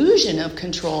the illusion of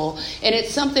control, and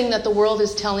it's something that the world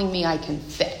is telling me I can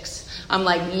fix. I'm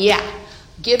like, yeah,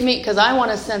 give me, because I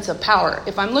want a sense of power.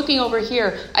 If I'm looking over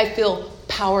here, I feel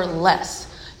powerless.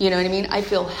 You know what I mean? I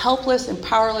feel helpless and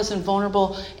powerless and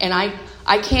vulnerable, and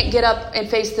I can't get up and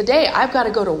face the day. I've got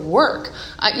to go to work.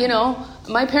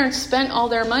 My parents spent all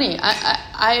their money.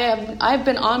 I've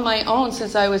been on my own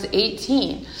since I was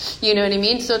 18. You know what I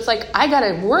mean? So it's like, I got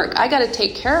to work. I got to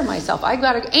take care of myself.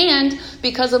 And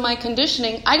because of my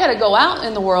conditioning, I got to go out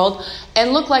in the world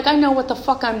and look like I know what the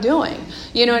fuck I'm doing.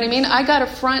 You know what I mean? I got to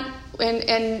front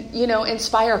and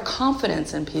inspire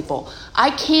confidence in people. I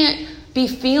can't be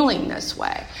feeling this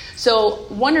way. So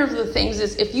one of the things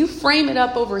is, if you frame it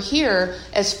up over here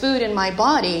as food in my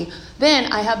body,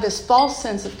 then I have this false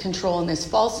sense of control and this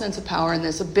false sense of power and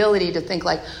this ability to think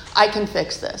like, I can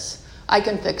fix this. I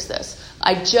can fix this.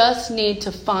 I just need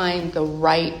to find the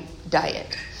right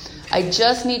diet. I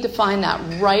just need to find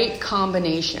that right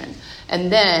combination.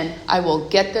 And then I will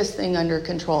get this thing under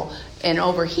control. And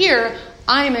over here,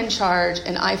 I'm in charge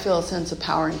and I feel a sense of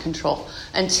power and control.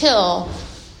 Until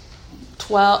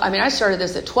 12, I started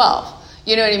this at 12.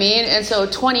 You know what I mean? And so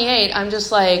 28, I'm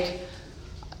just like,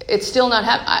 it's still not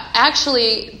happening.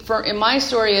 Actually, in my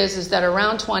story is that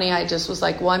around 20, I just was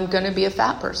like, well, I'm going to be a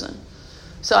fat person.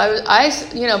 So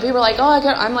people are like, oh,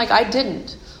 I'm like, I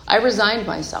didn't. I resigned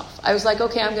myself. I was like,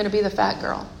 okay, I'm going to be the fat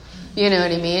girl. You know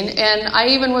what I mean? And I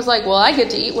even was like, well, I get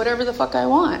to eat whatever the fuck I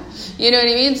want. You know what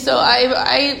I mean? So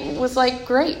I was like,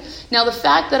 great. Now, the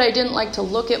fact that I didn't like to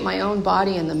look at my own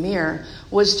body in the mirror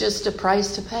was just a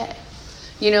price to pay.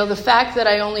 The fact that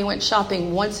I only went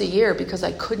shopping once a year because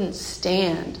I couldn't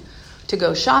stand to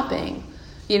go shopping.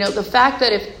 The fact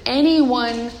that if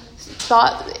anyone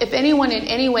in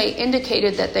any way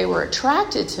indicated that they were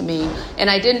attracted to me and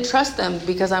I didn't trust them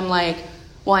because I'm like,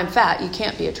 well, I'm fat, you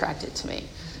can't be attracted to me.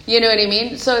 You know what I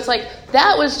mean? So it's like,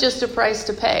 that was just a price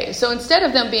to pay. So instead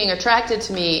of them being attracted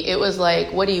to me, it was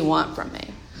like, what do you want from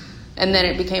me? And then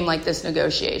it became like this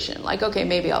negotiation. Like, okay,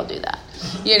 maybe I'll do that.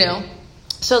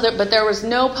 But there was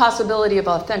no possibility of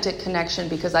authentic connection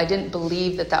because I didn't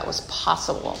believe that was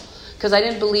possible. Because I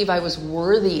didn't believe I was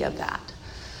worthy of that.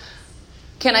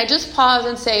 Can I just pause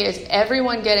and say, is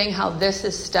everyone getting how this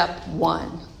is step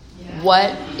one? Yeah.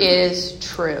 What is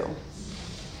true?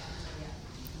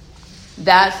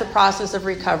 That's the process of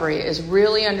recovery, is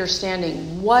really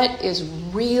understanding what is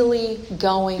really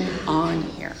going on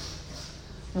here.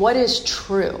 What is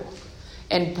true?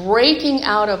 And breaking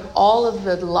out of all of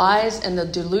the lies and the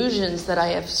delusions that I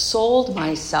have sold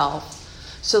myself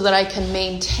so that I can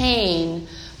maintain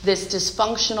this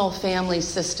dysfunctional family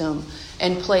system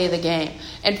and play the game.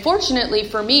 And fortunately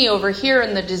for me, over here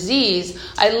in the disease,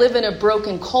 I live in a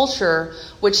broken culture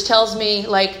which tells me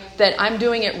that I'm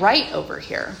doing it right over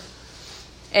here.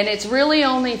 And it's really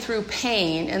only through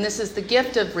pain, and this is the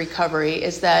gift of recovery,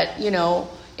 is that,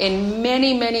 in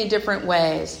many, many different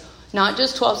ways, not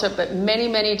just 12-step, but many,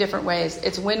 many different ways,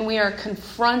 it's when we are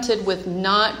confronted with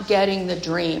not getting the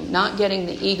dream, not getting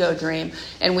the ego dream,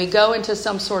 and we go into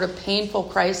some sort of painful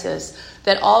crisis,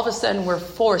 that all of a sudden we're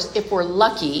forced, if we're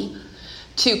lucky,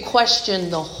 to question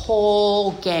the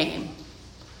whole game.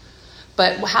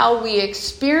 But how we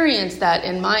experience that,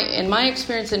 in my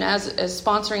experience and as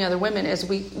sponsoring other women, is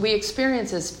we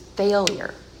experience as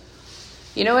failure.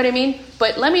 You know what I mean?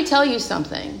 But let me tell you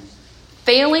something.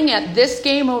 Failing at this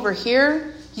game over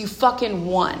here, you fucking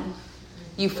won.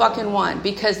 You fucking won.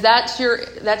 Because that's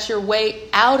your way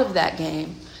out of that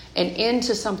game and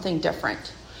into something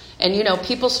different. And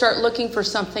people start looking for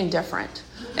something different.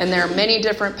 And there are many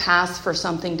different paths for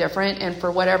something different. And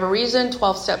for whatever reason,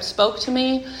 12 Steps spoke to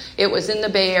me. It was in the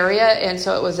Bay Area, and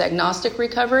so it was agnostic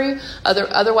recovery.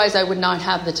 Otherwise, I would not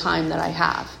have the time that I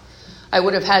have. I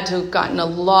would have had to have gotten a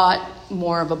lot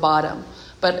more of a bottom.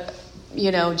 But,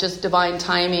 just divine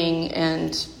timing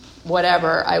and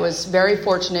whatever, I was very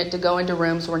fortunate to go into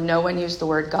rooms where no one used the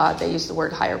word God. They used the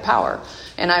word higher power.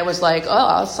 And I was like, oh,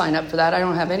 I'll sign up for that. I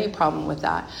don't have any problem with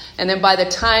that. And then by the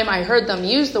time I heard them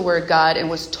use the word God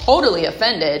and was totally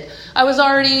offended, I had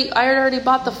already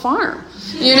bought the farm.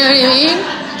 You know what I mean?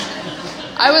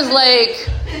 I was like,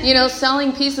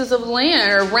 selling pieces of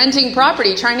land or renting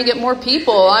property, trying to get more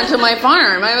people onto my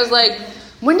farm. I was like,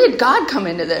 when did God come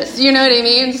into this? You know what I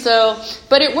mean? So,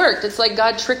 but it worked. It's like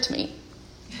God tricked me.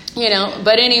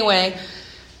 But anyway,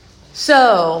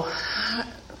 so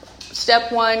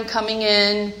step 1, coming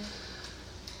in,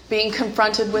 being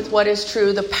confronted with what is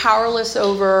true, I'm powerless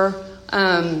over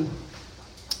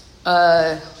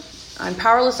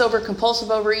compulsive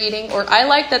overeating, or I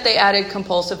like that they added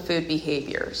compulsive food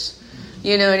behaviors.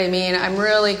 You know what I mean? I'm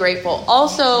really grateful.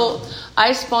 Also,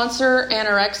 I sponsor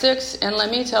anorexics, and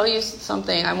let me tell you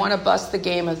something. I want to bust the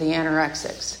game of the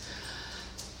anorexics.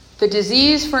 The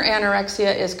disease for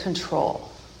anorexia is control.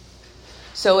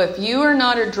 So if you are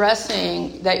not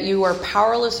addressing that you are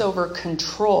powerless over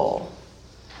control,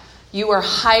 you are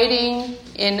hiding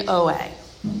in OA.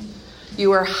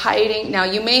 You are hiding. Now,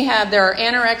 there are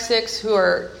anorexics who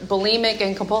are bulimic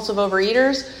and compulsive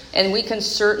overeaters, and we can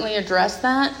certainly address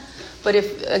that. But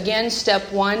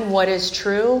step 1, what is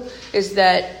true is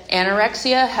that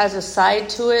anorexia has a side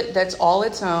to it that's all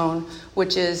its own,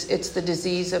 which is it's the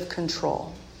disease of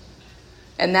control.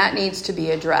 And that needs to be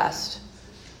addressed.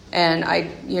 And I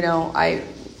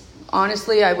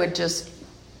honestly, I would just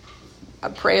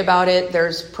pray about it.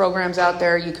 There's programs out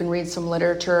there. You can read some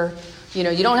literature.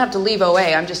 You don't have to leave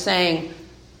OA. I'm just saying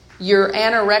your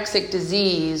anorexic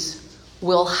disease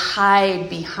will hide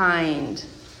behind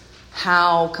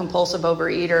how compulsive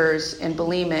overeaters and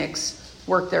bulimics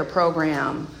work their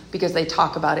program because they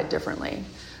talk about it differently.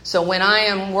 So when I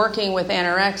am working with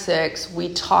anorexics,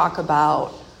 we talk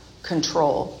about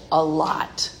control a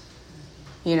lot.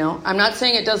 I'm not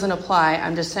saying it doesn't apply.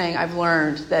 I'm just saying I've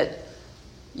learned that,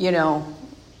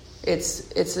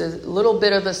 it's a little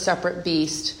bit of a separate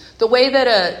beast. The way that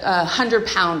a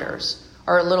 100-pounders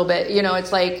are a little bit,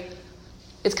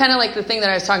 it's kind of like the thing that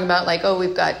I was talking about, like, oh,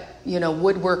 we've got,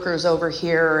 woodworkers over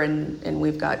here and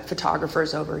we've got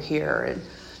photographers over here. And,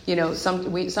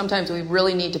 sometimes we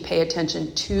really need to pay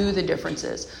attention to the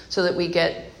differences so that we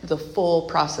get the full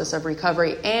process of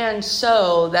recovery, and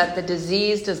so that the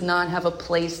disease does not have a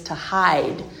place to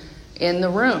hide in the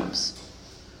rooms.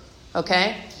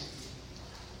 Okay?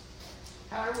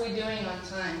 How are we doing on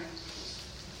time?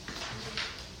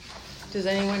 Does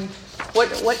anyone...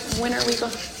 When are we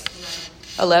going?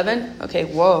 11? Okay,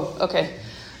 whoa, okay.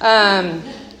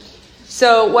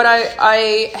 So what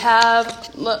I have,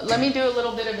 let me do a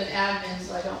little bit of an admin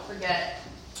so I don't forget.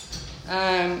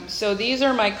 So these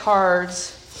are my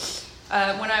cards.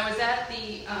 When I was at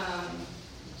the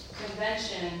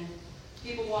convention,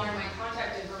 people wanted my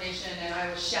contact information, and I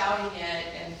was shouting it,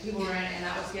 and people were in it, and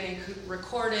that was getting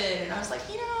recorded, and I was like,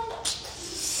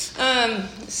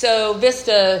 so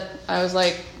Vista, I was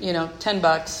like,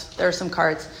 $10. There are some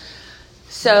cards.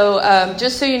 So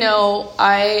just so you know,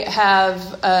 I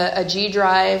have a G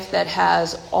drive that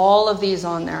has all of these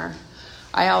on there.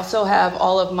 I also have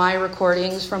all of my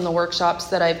recordings from the workshops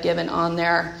that I've given on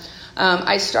there.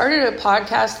 I started a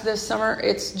podcast this summer.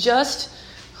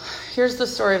 Here's the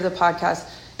story of the podcast.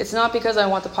 It's not because I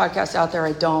want the podcast out there.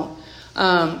 I don't.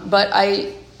 But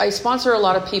I sponsor a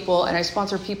lot of people, and I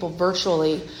sponsor people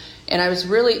virtually. And I was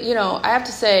really, I have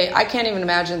to say, I can't even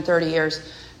imagine 30 years.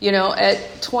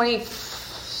 At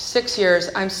 26 years,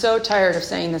 I'm so tired of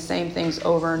saying the same things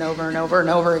over and over and over and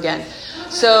over again.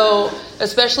 So,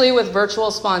 especially with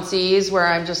virtual sponsees, where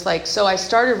I'm just like, so I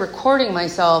started recording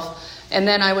myself, and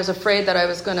then I was afraid that I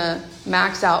was going to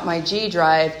max out my G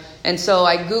drive. And so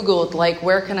I Googled,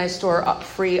 where can I store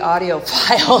free audio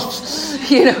files?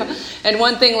 And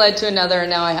one thing led to another, and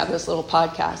now I have this little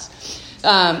podcast.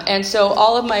 And so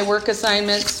all of my work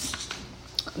assignments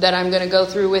that I'm going to go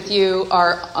through with you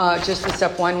are just the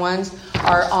step 1 ones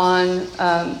are on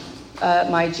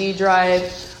my G drive.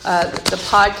 The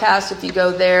podcast, if you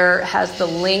go there, has the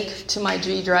link to my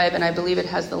G drive, and I believe it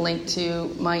has the link to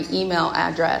my email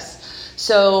address.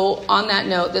 So on that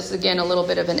note, this is again a little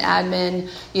bit of an admin.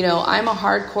 I'm a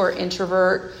hardcore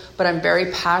introvert, but I'm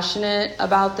very passionate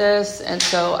about this, and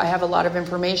so I have a lot of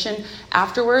information.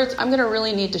 Afterwards, I'm going to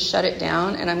really need to shut it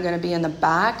down, and I'm going to be in the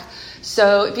back.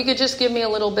 So if you could just give me a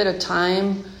little bit of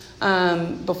time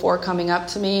before coming up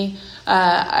to me,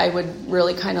 I would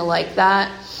really kind of like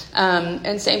that.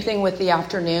 And same thing with the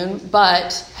afternoon.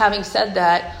 But having said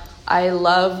that, I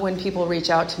love when people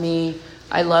reach out to me.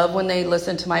 I love when they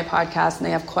listen to my podcast and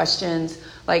they have questions.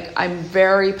 I'm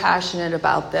very passionate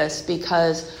about this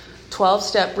because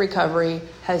 12-step recovery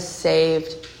has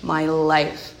saved my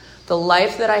life. The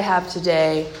life that I have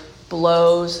today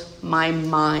blows my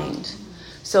mind.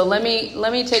 So let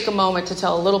me take a moment to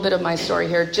tell a little bit of my story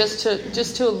here, just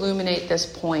to illuminate this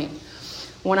point.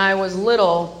 When I was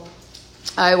little,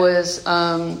 I was,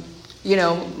 my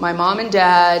mom and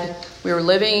dad, we were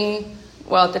living,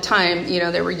 well, at the time,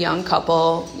 they were a young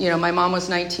couple. My mom was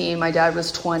 19, my dad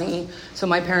was 20, so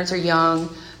my parents are young.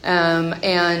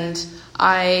 And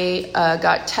I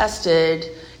got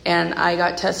tested, and I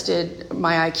got tested,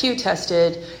 my IQ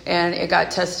tested, and it got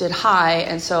tested high,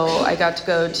 and so I got to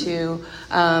go to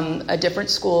a different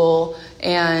school,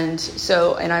 and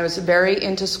I was very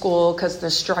into school because the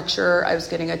structure, I was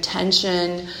getting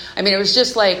attention. I mean, it was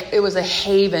just like, it was a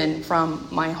haven from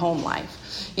my home life,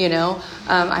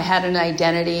 I had an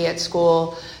identity at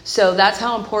school, so that's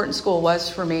how important school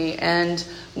was for me. And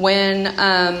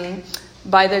when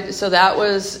so that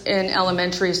was in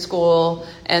elementary school,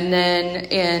 and then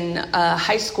in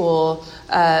high school,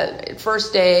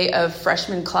 first day of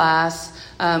freshman class,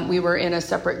 we were in a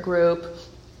separate group.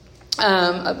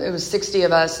 It was 60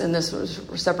 of us in this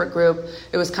separate group.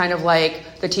 It was kind of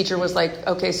like, the teacher was like,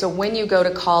 okay, so when you go to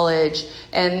college,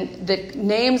 and the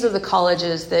names of the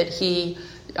colleges that he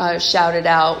shouted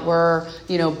out were,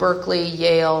 Berkeley,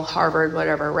 Yale, Harvard,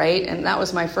 whatever, right? And that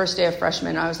was my first day of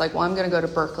freshman. I was like, well, I'm going to go to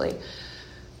Berkeley.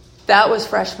 That was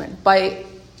freshman. By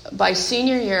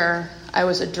senior year, I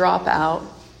was a dropout,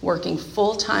 working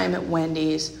full-time at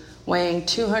Wendy's, weighing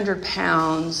 200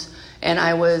 pounds, and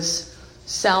I was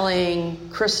selling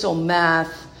crystal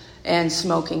meth and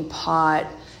smoking pot,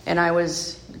 and I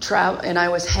was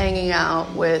hanging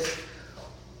out with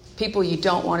people you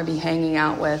don't want to be hanging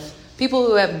out with, people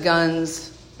who have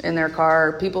guns in their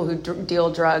car, people who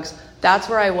deal drugs. That's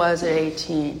where I was at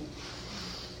 18.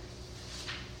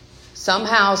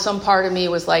 Somehow, some part of me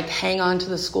was like, hang on to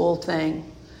the school thing.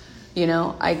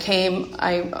 My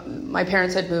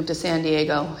parents had moved to San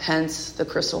Diego, hence the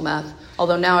crystal meth,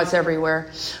 although now it's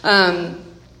everywhere.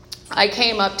 I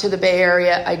came up to the Bay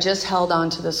Area. I just held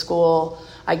on to the school.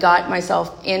 I got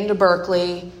myself into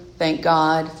Berkeley, thank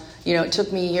God. It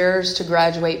took me years to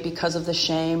graduate because of the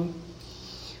shame,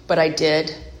 but I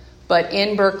did. But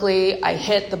in Berkeley, I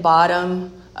hit the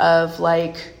bottom of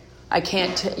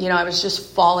I was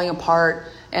just falling apart,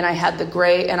 and I had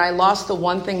and I lost the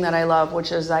one thing that I love,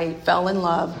 which is I fell in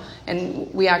love,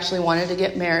 and we actually wanted to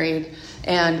get married,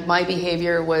 and my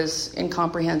behavior was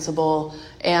incomprehensible,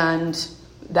 and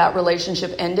that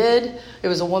relationship ended. It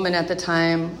was a woman at the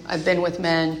time. I've been with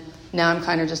men. Now I'm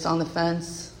kind of just on the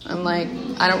fence. I'm like,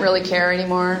 I don't really care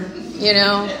anymore.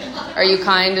 Are you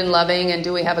kind and loving, and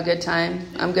do we have a good time?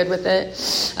 I'm good with it.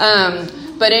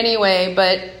 But anyway,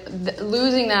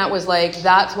 losing that was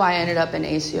that's why I ended up in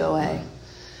ACOA.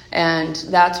 And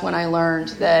that's when I learned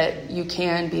that you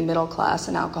can be middle class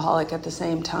and alcoholic at the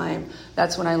same time.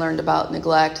 That's when I learned about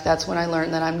neglect. That's when I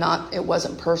learned that it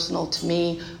wasn't personal to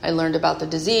me. I learned about the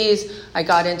disease. I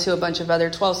got into a bunch of other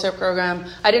 12-step program.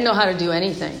 I didn't know how to do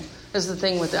anything. This is the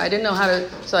thing with it. I didn't know how to,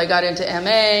 so I got into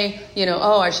MA,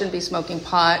 I shouldn't be smoking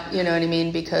pot, you know what I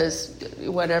mean, because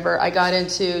whatever. I got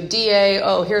into DA,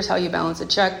 here's how you balance a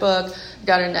checkbook.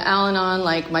 Got into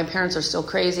Al-Anon, my parents are still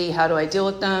crazy, how do I deal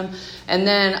with them? And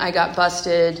then I got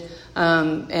busted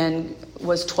and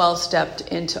was 12-stepped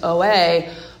into OA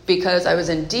because I was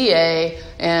in DA,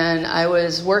 and I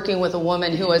was working with a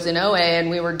woman who was in OA, and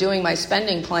we were doing my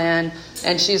spending plan,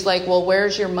 and she's like, well,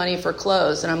 where's your money for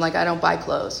clothes? And I'm like, I don't buy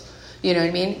clothes. You know what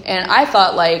I mean? And I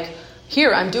thought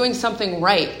here, I'm doing something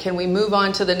right. Can we move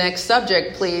on to the next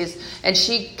subject, please? And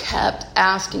she kept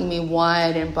asking me why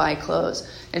I didn't buy clothes.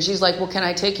 And she's like, well, can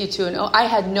I take you to I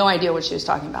had no idea what she was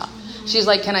talking about. She's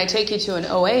like, can I take you to an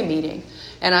OA meeting?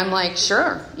 And I'm like,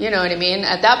 sure. You know what I mean?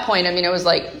 At that point, it was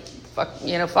like,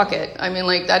 fuck it.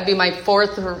 That'd be my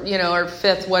fourth or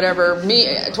fifth, whatever,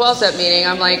 12-step meeting.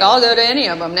 I'm like, I'll go to any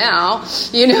of them now,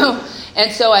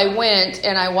 And so I went,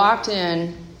 and I walked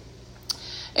in,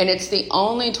 and it's the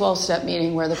only 12-step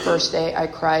meeting where the first day I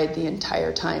cried the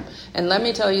entire time. And let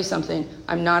me tell you something,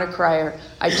 I'm not a crier.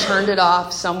 I turned it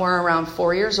off somewhere around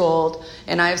 4 years old,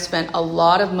 and I've spent a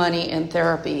lot of money in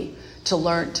therapy to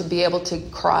learn to be able to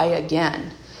cry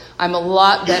again. I'm a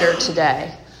lot better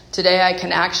today. Today I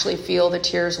can actually feel the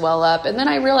tears well up. And then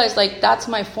I realized that's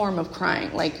my form of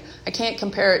crying. I can't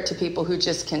compare it to people who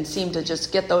just can seem to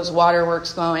just get those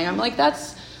waterworks going. I'm like,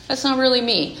 that's not really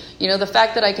me. The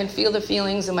fact that I can feel the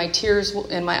feelings and my tears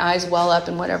in my eyes well up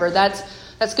and whatever, that's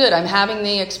good. I'm having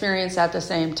the experience at the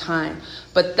same time.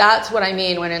 But that's what I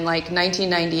mean when in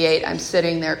 1998, I'm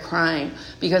sitting there crying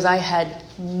because I had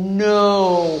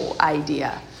no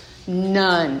idea,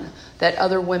 none, that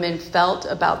other women felt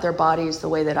about their bodies the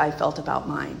way that I felt about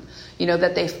mine.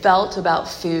 That they felt about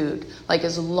food. Like,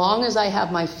 as long as I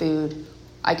have my food,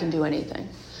 I can do anything.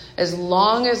 As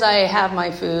long as I have my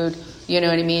food, you know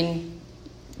what I mean?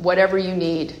 Whatever you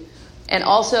need. And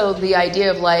also the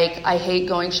idea of, like, I hate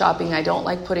going shopping. I don't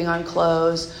like putting on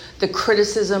clothes. The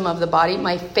criticism of the body.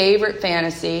 My favorite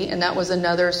fantasy, and that was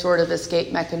another sort of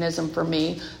escape mechanism for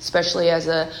me, especially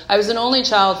I was an only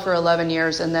child for 11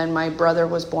 years, and then my brother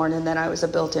was born, and then I was a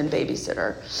built-in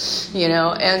babysitter,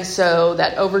 and so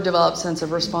that overdeveloped sense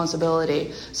of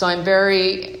responsibility. So I'm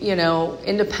very,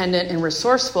 independent and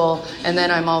resourceful, and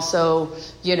then I'm also,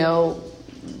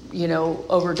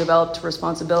 overdeveloped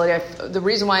responsibility. The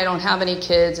reason why I don't have any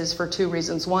kids is for two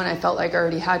reasons. One, I felt like I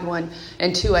already had one.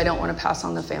 And two, I don't want to pass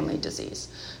on the family disease.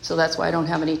 So that's why I don't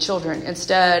have any children.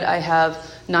 Instead, I have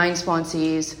 9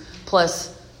 sponsees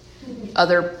plus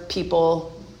other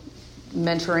people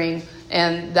mentoring.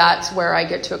 And that's where I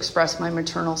get to express my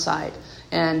maternal side.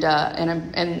 And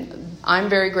I'm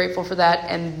very grateful for that.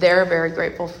 And they're very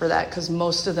grateful for that, because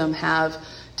most of them have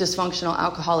dysfunctional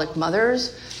alcoholic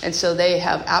mothers, and so they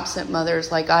have absent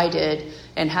mothers like I did,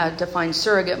 and had to find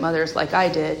surrogate mothers like I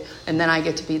did, and then I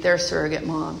get to be their surrogate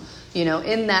mom,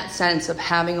 in that sense of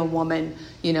having a woman,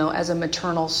 as a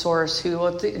maternal source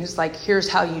who's like, here's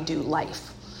how you do life.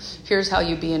 Here's how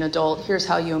you be an adult. Here's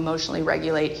how you emotionally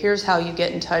regulate. Here's how you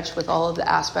get in touch with all of the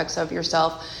aspects of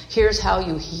yourself. Here's how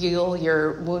you heal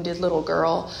your wounded little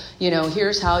girl.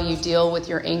 Here's how you deal with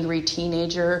your angry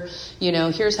teenager.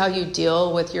 Here's how you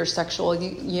deal with your sexual,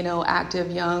 active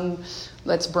young,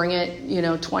 let's bring it,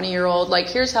 20-year-old. Like,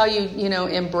 here's how you,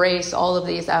 embrace all of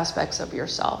these aspects of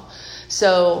yourself.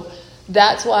 So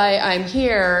that's why I'm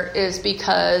here, is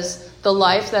because the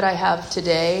life that I have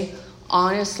today,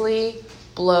 honestly,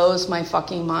 blows my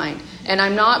fucking mind. And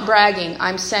I'm not bragging.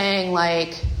 I'm saying,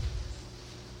 like,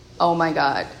 oh my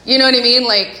God. You know what I mean?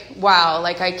 Like, wow.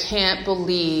 Like, I can't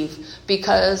believe,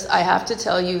 because I have to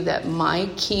tell you that my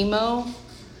chemo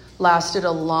lasted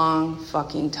a long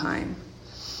fucking time.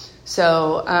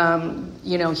 So,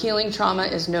 healing trauma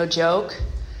is no joke.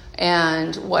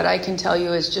 And what I can tell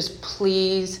you is just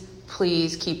please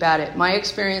keep at it. My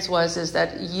experience is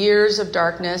that years of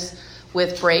darkness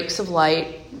with breaks of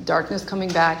light, darkness coming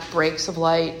back, breaks of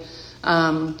light.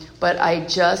 But I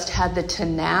just had the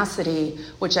tenacity,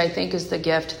 which I think is the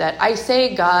gift that I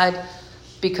say God,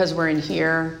 because we're in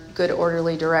here, good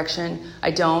orderly direction.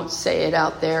 I don't say it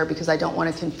out there because I don't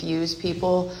want to confuse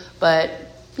people. But,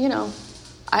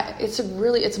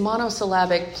 it's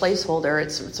monosyllabic placeholder.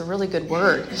 It's a really good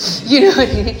word. You know what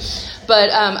I mean? But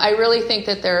I really think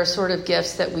that there are sort of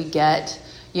gifts that we get,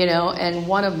 and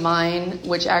one of mine,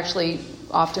 which actually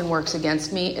often works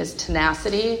against me, is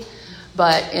tenacity.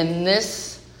 But in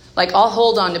this, like, I'll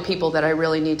hold on to people that I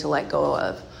really need to let go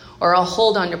of, or I'll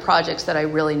hold on to projects that I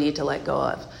really need to let go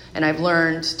of. And I've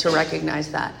learned to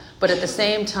recognize that. But at the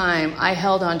same time, I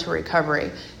held on to recovery,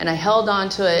 and I held on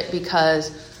to it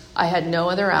because I had no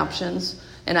other options,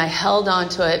 and I held on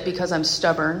to it because I'm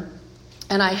stubborn.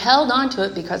 And I held on to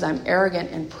it because I'm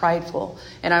arrogant and prideful.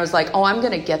 And I was like, oh, I'm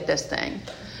going to get this thing.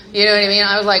 You know what I mean?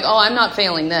 I was like, oh, I'm not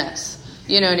failing this.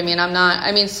 You know what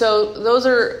I mean? So those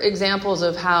are examples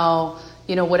of how,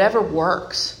 whatever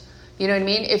works. You know what I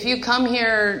mean? If you come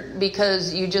here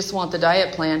because you just want the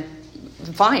diet plan,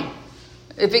 fine.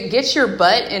 If it gets your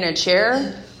butt in a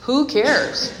chair, who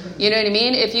cares? You know what I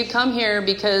mean? If you come here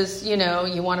because, you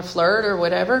want to flirt or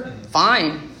whatever,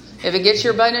 fine. If it gets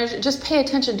your butt in a chair, just pay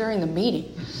attention during the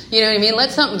meeting. You know what I mean?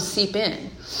 Let something seep in,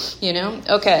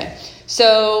 Okay.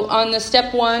 So on the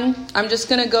step 1, I'm just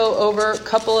going to go over a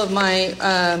couple of my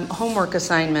homework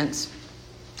assignments.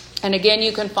 And again,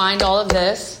 you can find all of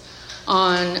this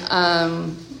on,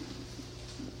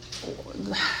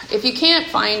 if you can't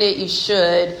find it, you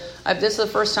should. This is the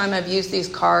first time I've used these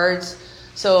cards.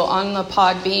 So on the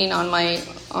Podbean,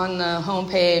 on the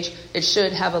homepage, it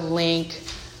should have a link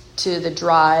to the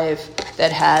drive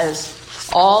that has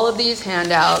all of these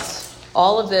handouts,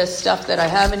 all of this stuff that I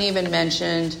haven't even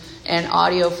mentioned, and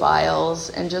audio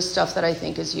files, and just stuff that I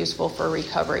think is useful for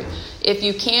recovery. If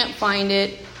you can't find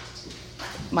it,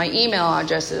 my email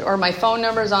address or my phone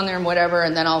number is on there and whatever,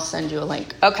 and then I'll send you a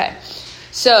link. Okay.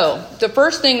 So the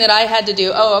first thing that I had to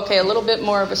do, a little bit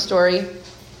more of a story.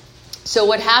 So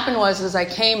what happened was I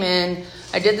came in,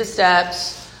 I did the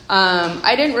steps.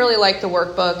 I didn't really like the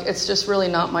workbook. It's just really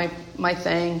not my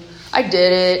thing. I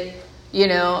did it,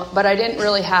 but I didn't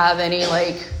really have any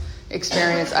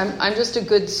experience. I'm just a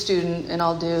good student, and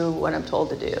I'll do what I'm told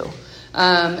to do.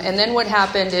 And then what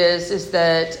happened is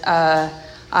that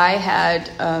I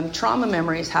had trauma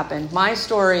memories happen. My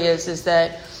story is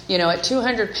that, at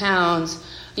 200 pounds,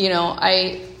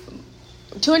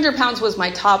 200 pounds was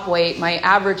my top weight. My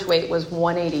average weight was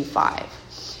 185.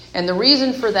 And the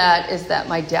reason for that is that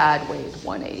my dad weighed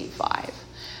 185.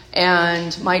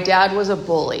 And my dad was a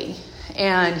bully,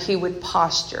 and he would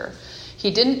posture.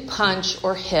 He didn't punch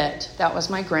or hit. That was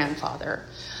my grandfather.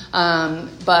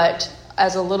 But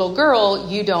as a little girl,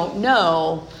 you don't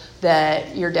know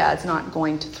that your dad's not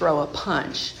going to throw a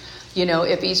punch.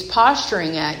 If he's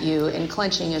posturing at you and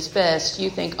clenching his fist, you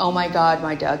think, oh my God,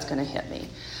 my dad's going to hit me.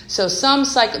 So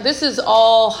this is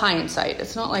all hindsight.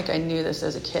 It's not like I knew this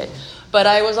as a kid. But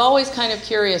I was always kind of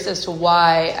curious as to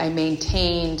why I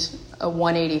maintained a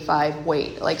 185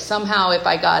 weight. Like somehow if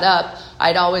I got up,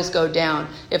 I'd always go down.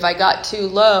 If I got too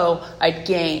low, I'd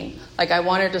gain. Like I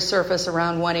wanted to surface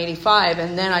around 185,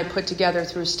 and then I put together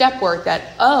through step work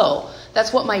that,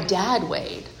 that's what my dad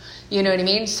weighed. You know what I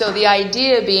mean? So the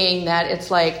idea being that it's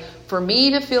like, for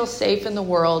me to feel safe in the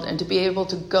world and to be able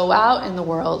to go out in the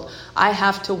world, I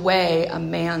have to weigh a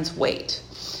man's weight.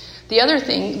 The other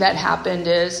thing that happened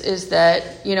is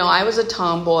that, I was a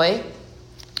tomboy.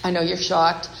 I know you're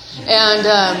shocked. And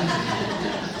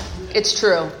it's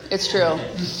true. It's true.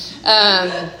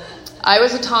 I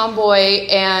was a tomboy,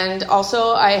 and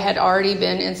also I had already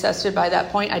been incested by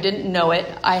that point. I didn't know it.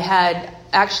 I had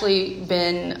actually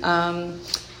been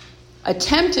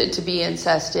attempted to be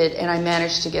incested, and I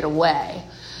managed to get away.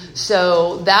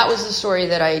 So that was the story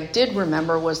that I did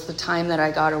remember, was the time that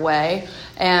I got away.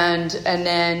 And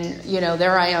then,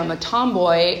 there I am, a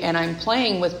tomboy, and I'm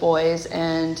playing with boys,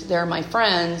 and they're my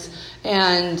friends.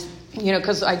 And,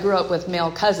 because I grew up with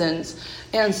male cousins.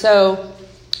 And so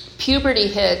puberty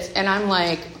hits, and I'm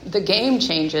like, the game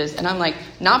changes. And I'm like,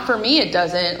 not for me, it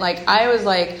doesn't. Like, I was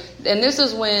like, and this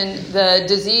is when the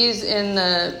disease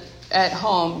at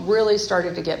home really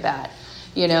started to get bad.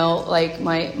 Like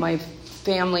my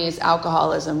family's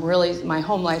alcoholism, really, my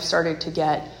home life started to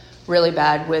get really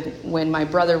bad when my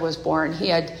brother was born. He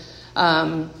had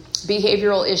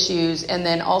behavioral issues, and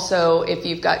then also if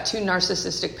you've got two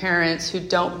narcissistic parents who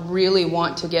don't really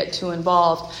want to get too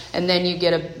involved, and then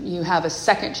you have a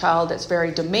second child that's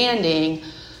very demanding,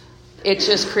 it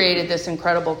just created this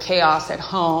incredible chaos at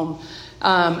home.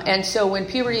 And so when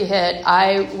puberty hit,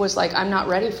 I was like, I'm not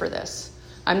ready for this.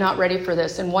 I'm not ready for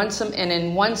this. And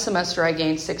in one semester, I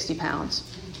gained 60 pounds.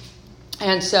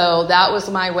 And so that was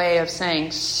my way of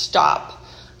saying, stop.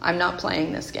 I'm not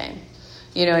playing this game.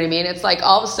 You know what I mean? It's like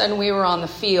all of a sudden we were on the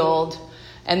field,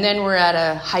 and then we're at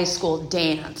a high school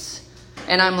dance.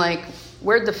 And I'm like,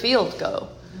 where'd the field go?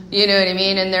 You know what I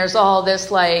mean? And there's all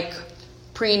this like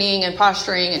preening and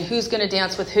posturing and who's going to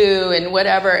dance with who and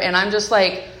whatever. And I'm just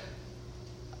like,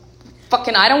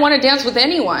 I don't want to dance with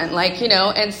anyone,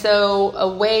 and so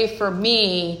a way for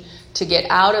me to get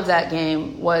out of that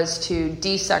game was to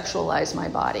desexualize my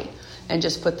body and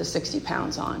just put the 60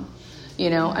 pounds on.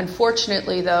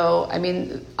 Unfortunately though,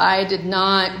 I did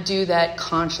not do that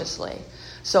consciously.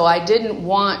 So I didn't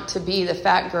want to be the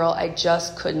fat girl. I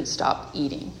just couldn't stop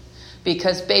eating,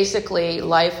 because basically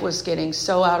life was getting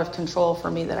so out of control for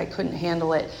me that I couldn't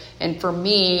handle it. And for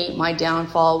me, my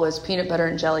downfall was peanut butter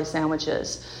and jelly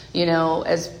sandwiches,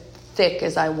 as thick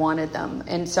as I wanted them,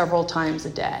 and several times a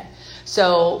day.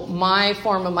 So my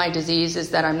form of my disease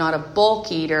is that I'm not a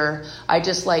bulk eater. I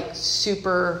just like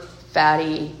super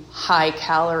fatty, high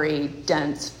calorie,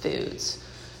 dense foods,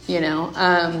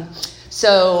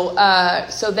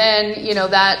 So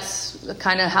then, that's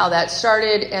kind of how that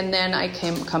started. And then I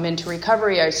come into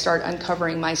recovery. I start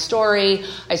uncovering my story.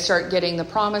 I start getting the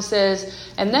promises.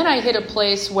 And then I hit a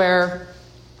place where,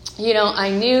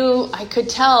 I could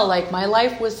tell like my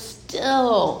life was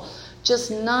still just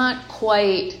not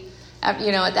quite, at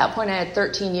that point I had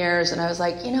 13 years, and I was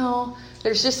like,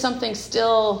 there's just something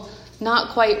still not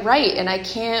quite right. And I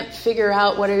can't figure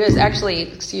out what it is. Actually,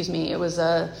 it was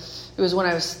when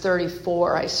I was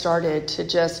 34, I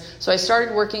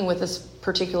started working with this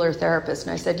particular therapist.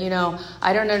 And I said,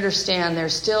 I don't understand.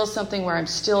 There's still something where I'm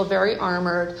still very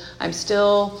armored. I'm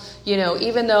still,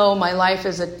 even though my life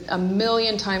is a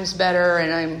million times better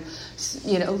and I'm,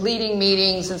 leading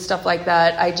meetings and stuff like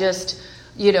that, I just,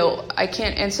 I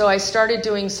can't. And so I started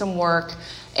doing some work,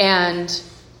 and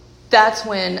that's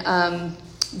when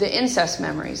the incest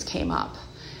memories came up.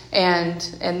 And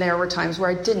there were times where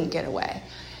I didn't get away.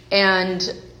 And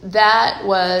that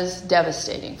was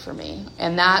devastating for me.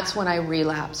 And that's when I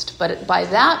relapsed. But by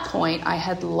that point, I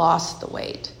had lost the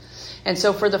weight. And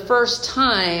so for the first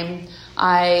time,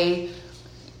 I,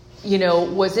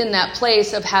 was in that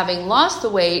place of having lost the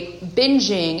weight,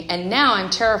 binging, and now I'm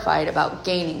terrified about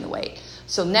gaining the weight.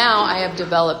 So now I have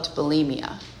developed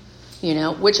bulimia,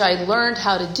 which I learned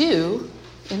how to do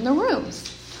in the rooms.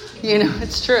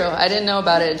 It's true. I didn't know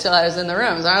about it until I was in the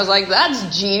rooms. I was like,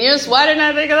 that's genius. Why didn't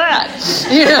I think of that?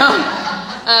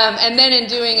 And then in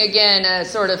doing, again, a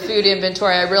sort of food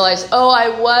inventory, I realized, I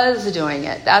was doing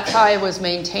it. That's how I was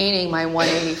maintaining my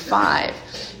 185.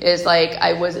 Is like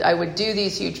I would do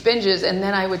these huge binges, and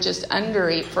then I would just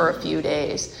undereat for a few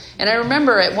days. And I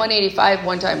remember at 185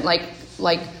 one time, like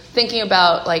thinking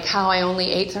about like how I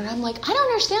only ate, and I'm like, I don't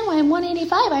understand why I'm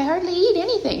 185. I hardly eat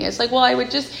anything. It's like, well, I would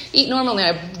just eat normally.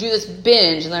 I'd do this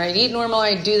binge, and then I'd eat normally.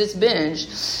 I'd do this binge.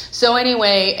 So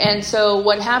anyway, and so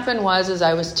what happened was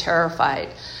I was terrified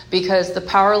because the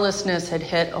powerlessness had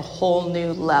hit a whole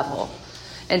new level.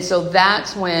 And so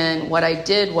that's when what I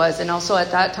did was, and also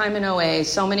at that time in OA,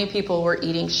 so many people were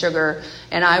eating sugar,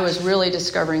 and I was really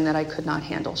discovering that I could not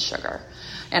handle sugar.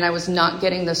 And I was not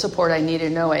getting the support I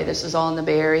needed in OA. This is all in the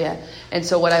Bay Area. And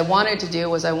so what I wanted to do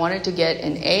was I wanted to get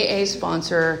an AA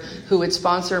sponsor who would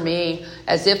sponsor me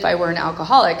as if I were an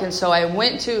alcoholic. And so I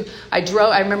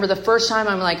remember the first time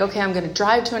I'm like, okay, I'm going to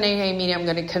drive to an AA meeting. I'm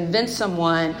going to convince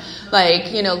someone,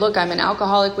 like, look, I'm an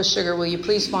alcoholic with sugar. Will you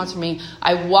please sponsor me?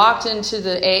 I walked into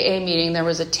the AA meeting. There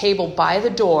was a table by the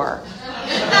door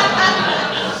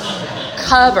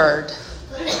covered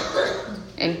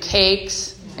in cakes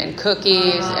and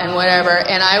cookies and whatever.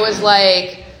 And I was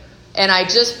like, and I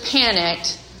just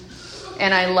panicked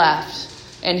and I left.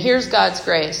 And here's God's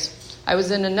grace. I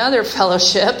was in another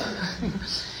fellowship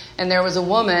and there was a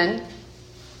woman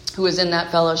who was in that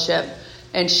fellowship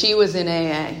and she was in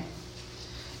AA.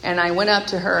 And I went up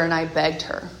to her and I begged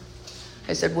her.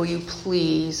 I said, will you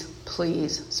please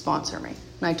sponsor me?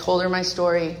 And I told her my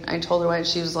story. I told her what,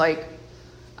 she was like,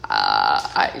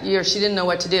 she didn't know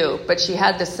what to do, but she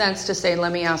had the sense to say,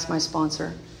 let me ask my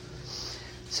sponsor.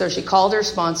 So she called her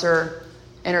sponsor,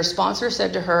 and her sponsor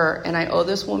said to her, and I owe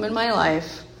this woman my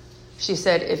life. She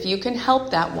said, if you can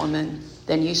help that woman,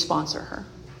 then you sponsor her.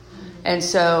 And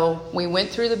so we went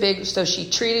through so she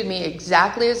treated me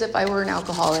exactly as if I were an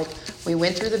alcoholic. We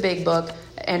went through the big book,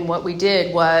 and what we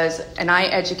did was, and I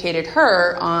educated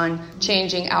her on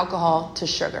changing alcohol to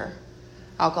sugar.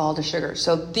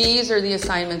 So these are the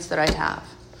assignments that I have.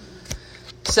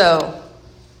 So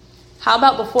how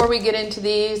about before we get into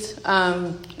these,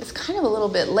 it's kind of a little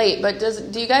bit late, but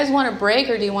do you guys want a break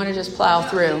or do you want to just plow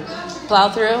through?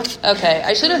 Okay.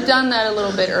 I should have done that a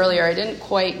little bit earlier. I didn't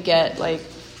quite get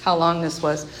how long this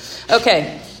was.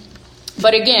 Okay.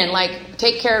 But again,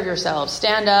 take care of yourselves.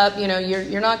 Stand up.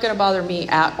 You're not going to bother me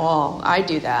at all. I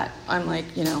do that. I'm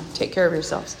take care of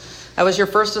yourselves. That was your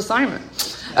first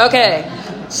assignment. Okay,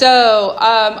 so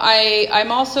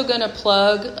I'm also going to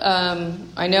plug,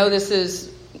 I know this is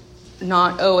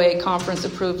not OA conference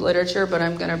approved literature, but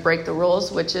I'm going to break the rules,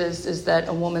 which is that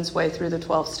a woman's way through the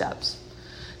 12 steps.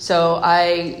 So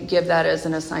I give that as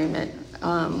an assignment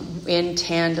in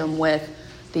tandem with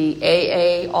the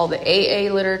AA, all the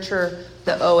AA literature,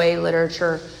 the OA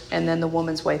literature, and then the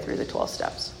woman's way through the 12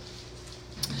 steps.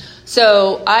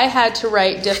 So I had to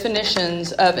write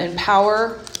definitions of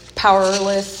empower,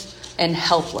 powerless, and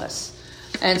helpless.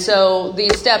 And so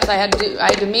these steps I had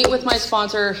to meet with my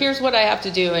sponsor. Here's what I have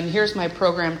to do, and here's my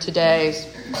program today,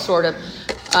 sort of.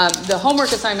 The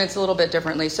homework assignment's a little bit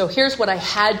differently. So here's what I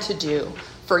had to do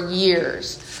for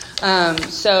years.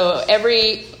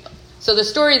 So the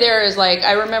story there is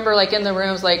I remember in the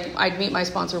rooms, I'd meet my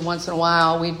sponsor once in a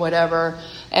while, we'd whatever.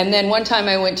 And then one time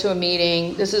I went to a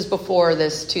meeting, this is before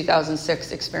this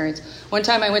 2006 experience. One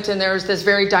time I went to, and there was this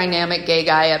very dynamic gay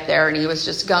guy up there, and he was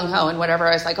just gung-ho and whatever.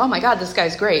 I was like, oh my God, this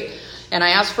guy's great. And I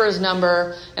asked for his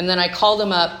number, and then I called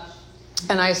him up,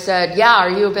 and I said, yeah, are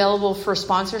you available for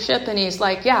sponsorship? And he's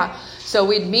like, yeah. So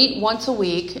we'd meet once a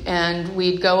week, and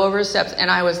we'd go over steps,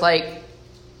 and I was like,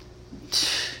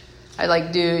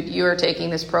 dude, you are taking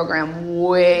this program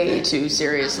way too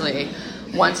seriously.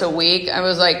 Once a week, I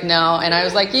was like, no. And I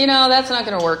was like, that's not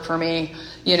going to work for me,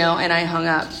 and I hung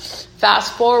up.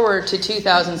 Fast forward to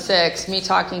 2006, me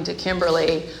talking to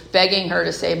Kimberly, begging her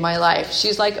to save my life.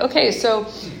 She's like, okay, so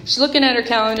she's looking at her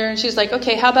calendar, and she's like,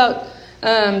 okay, how about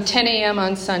 10 a.m.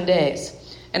 on Sundays?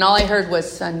 And all I heard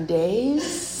was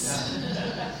Sundays.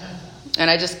 And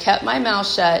I just kept my mouth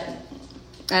shut,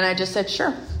 and I just said,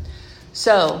 sure.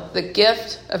 So the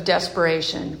gift of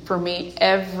desperation for me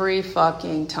every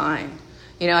fucking time.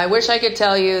 I wish I could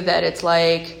tell you that it's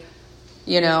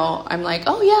I'm like,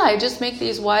 oh yeah, I just make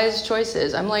these wise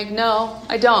choices. I'm like, no,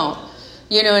 I don't.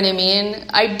 You know what I mean?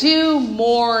 I do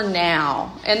more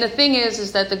now. And the thing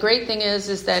is that the great thing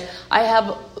is that I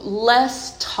have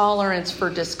less tolerance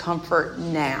for discomfort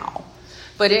now.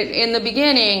 But in the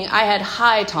beginning, I had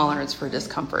high tolerance for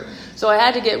discomfort. So I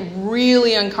had to get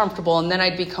really uncomfortable, and then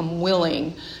I'd become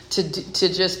willing to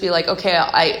just be like, okay,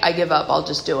 I give up. I'll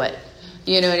just do it.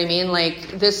 You know what I mean?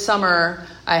 Like this summer,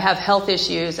 I have health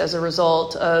issues as a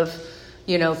result of,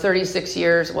 36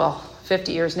 years, well,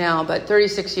 50 years now, but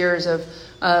 36 years of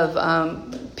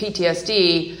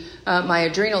PTSD. My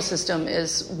adrenal system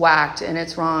is whacked and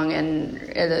it's wrong and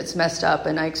it's messed up,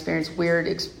 and I experience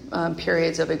weird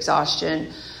periods of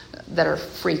exhaustion that are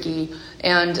freaky.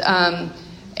 And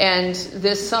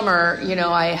this summer,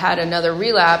 I had another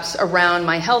relapse around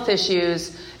my health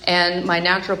issues, and my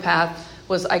naturopath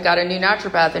I got a new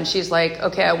naturopath, and she's like,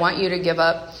 okay, I want you to give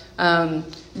up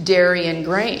dairy and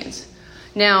grains.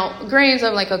 Now, grains,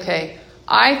 I'm like, okay,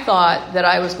 I thought that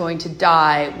I was going to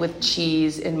die with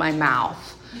cheese in my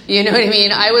mouth. You know what I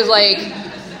mean? I was like,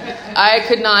 I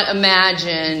could not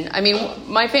imagine. I mean,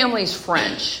 my family's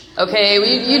French, okay?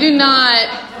 You do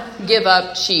not give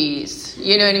up cheese.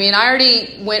 You know what I mean? I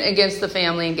already went against the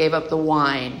family and gave up the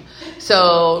wine.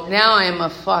 So now I am a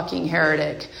fucking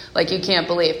heretic, like you can't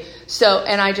believe. So,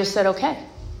 and I just said, okay.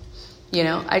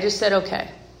 I just said, okay.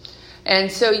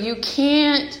 And so you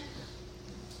can't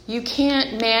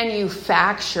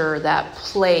manufacture that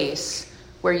place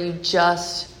where you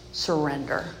just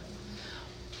surrender.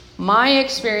 My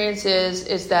experience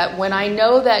is that when I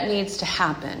know that needs to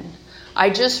happen, I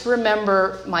just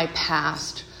remember my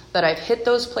past, that I've hit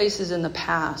those places in the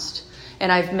past, and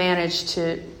I've managed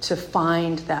to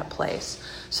find that place.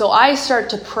 So I start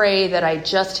to pray that I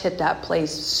just hit that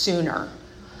place sooner.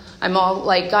 I'm all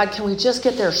like, God, can we just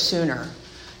get there sooner?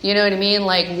 You know what I mean?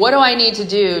 Like, what do I need to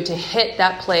do to hit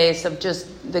that place of just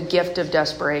the gift of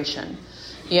desperation?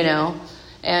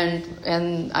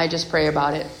 And I just pray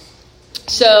about it.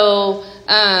 So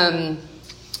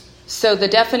the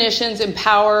definitions: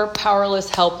 empower, powerless,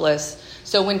 helpless.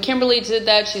 So when Kimberly did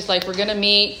that, she's like, we're going to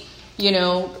meet, 10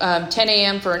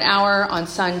 a.m. for an hour on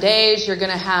Sundays. You're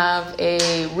going to have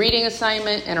a reading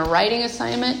assignment and a writing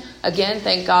assignment. Again,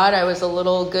 thank God I was a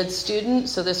little good student,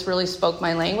 so this really spoke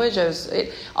my language.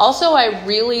 I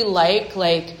really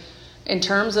like, in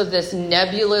terms of this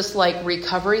nebulous,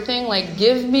 recovery thing,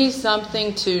 give me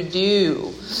something to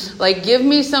do. Give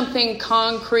me something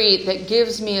concrete that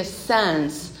gives me a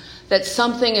sense that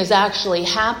something is actually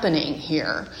happening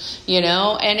here,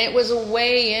 and it was a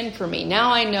way in for me.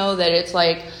 Now I know that it's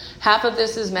like half of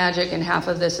this is magic and half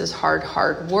of this is hard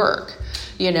work,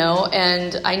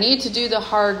 and I need to do the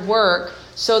hard work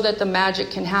so that the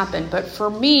magic can happen. But for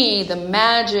me, the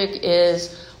magic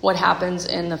is what happens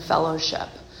in the fellowship,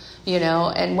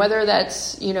 and whether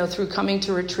that's, through coming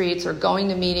to retreats or going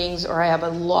to meetings, or I have a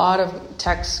lot of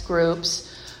text groups,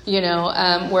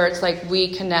 where it's like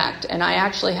we connect. And I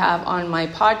actually have on my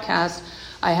podcast,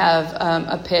 I have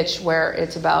a pitch where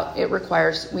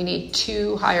we need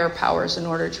 2 higher powers in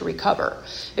order to recover.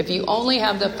 If you only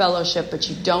have the fellowship, but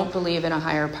you don't believe in a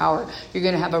higher power, you're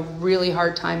going to have a really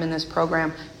hard time in this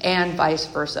program, and vice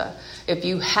versa. If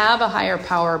you have a higher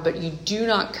power, but you do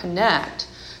not connect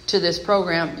to this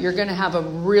program, you're going to have a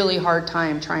really hard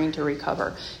time trying to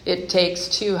recover. It takes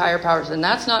 2 higher powers, and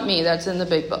that's not me. That's in the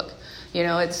big book.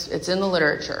 It's in the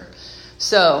literature.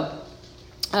 So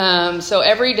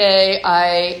every day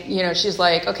she's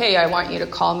like, okay, I want you to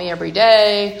call me every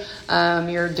day.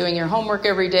 You're doing your homework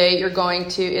every day.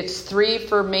 It's 3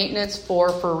 for maintenance, 4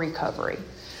 for recovery.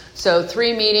 So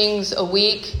 3 meetings a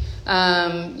week,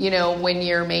 when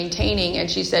you're maintaining.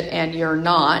 And she said, and you're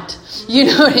not,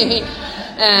 what I mean?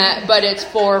 But it's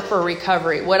 4 for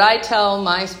recovery. What I tell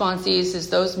my sponsees is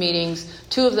those meetings,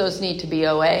 2 of those need to be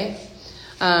OA.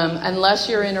 Unless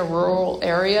you're in a rural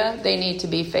area, they need to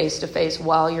be face-to-face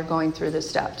while you're going through the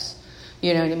steps.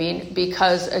 You know what I mean?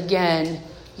 Because, again,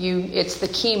 it's the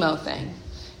chemo thing.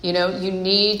 You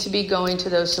need to be going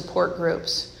to those support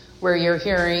groups where you're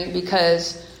hearing,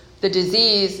 because the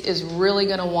disease is really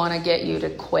going to want to get you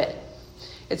to quit.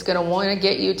 It's going to want to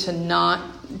get you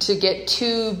to get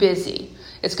too busy.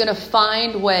 It's going to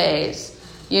find ways,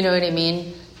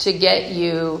 to get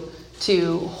you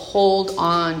to hold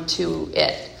on to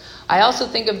it. I also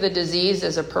think of the disease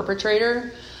as a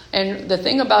perpetrator. And the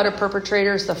thing about a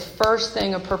perpetrator is the first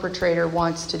thing a perpetrator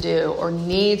wants to do or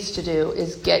needs to do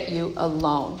is get you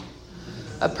alone.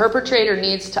 A perpetrator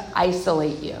needs to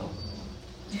isolate you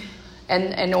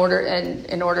in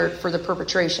order for the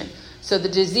perpetration. So the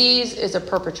disease is a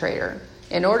perpetrator.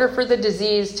 In order for the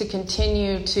disease to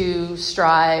continue to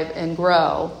strive and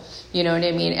grow, you know what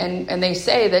I mean? And they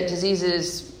say that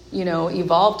diseases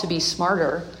evolve to be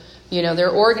smarter. They're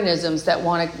organisms that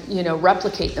want to,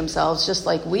 replicate themselves just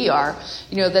like we are.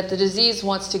 That the disease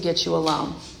wants to get you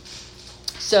alone.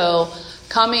 So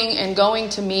coming and going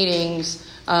to meetings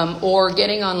or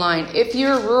getting online. If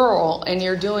you're rural and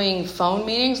you're doing phone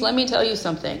meetings, let me tell you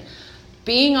something.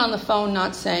 Being on the phone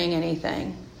not saying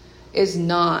anything is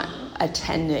not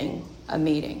attending a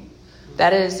meeting.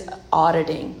 That is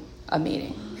auditing a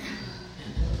meeting.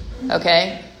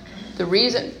 Okay?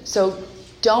 So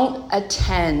don't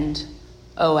attend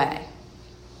OA.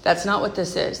 That's not what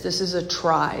this is. This is a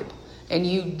tribe, and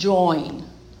you join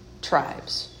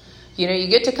tribes. You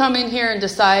get to come in here and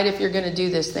decide if you're going to do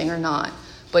this thing or not.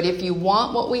 But if you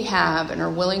want what we have and are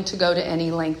willing to go to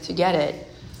any length to get it,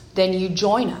 then you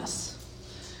join us.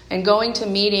 And going to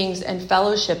meetings and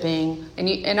fellowshipping,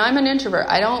 and I'm an introvert.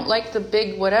 I don't like the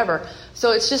big whatever.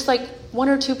 So it's just like one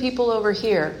or two people over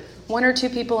here, one or two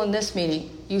people in this meeting.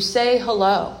 You say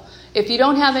hello. If you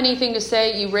don't have anything to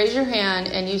say, you raise your hand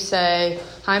and you say,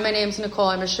 "Hi, my name's Nicole.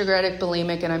 I'm a sugar addict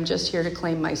bulimic, and I'm just here to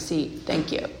claim my seat.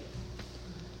 Thank you."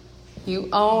 You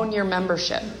own your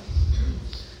membership.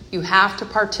 You have to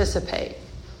participate.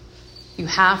 You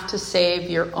have to save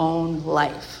your own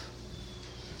life.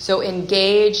 So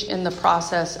engage in the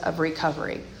process of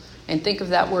recovery. And think of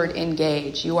that word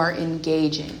engage. You are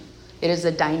engaging. It is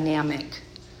a dynamic.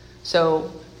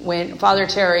 So when Father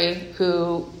Terry,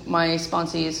 who my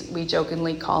sponsees, we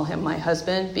jokingly call him my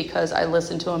husband because I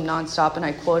listen to him nonstop and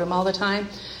I quote him all the time.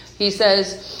 He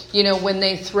says, when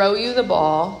they throw you the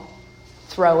ball,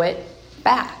 throw it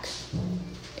back.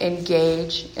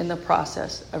 Engage in the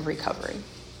process of recovery.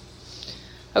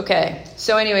 Okay,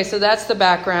 so that's the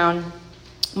background.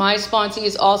 My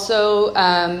sponsees also,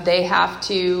 they have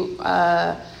to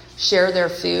share their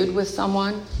food with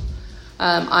someone.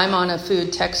 I'm on a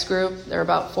food text group. There are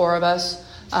about 4 of us.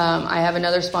 I have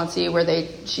another sponsee where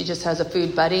she just has a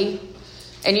food buddy.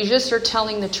 And you just are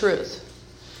telling the truth.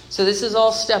 So this is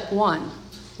all step 1.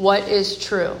 What is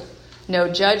true? No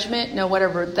judgment, no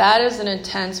whatever. That is an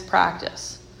intense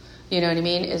practice. You know what I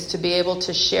mean? Is to be able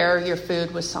to share your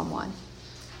food with someone.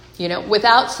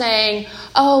 Without saying,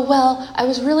 "Oh, well, I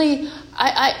was really,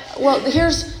 and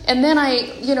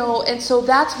so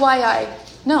that's why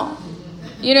no.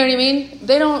 You know what I mean?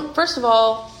 They don't, first of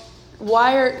all,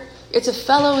 it's a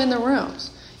fellow in the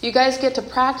rooms. You guys get to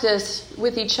practice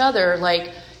with each other,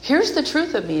 like, here's the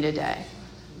truth of me today.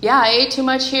 Yeah, I ate too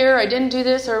much here, I didn't do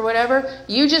this or whatever.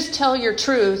 You just tell your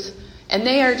truth, and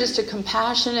they are just a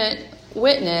compassionate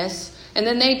witness, and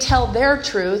then they tell their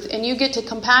truth, and you get to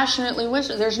compassionately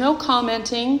witness. There's no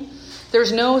commenting,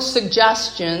 there's no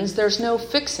suggestions, there's no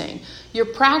fixing. You're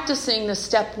practicing the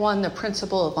step 1, the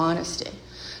principle of honesty.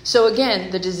 So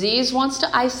again, the disease wants to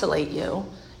isolate you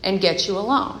and get you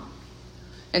alone.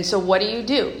 And so what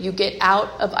do? You get out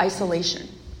of isolation.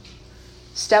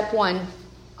 Step 1,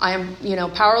 I am,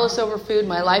 powerless over food.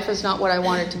 My life is not what I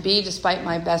want it to be despite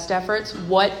my best efforts.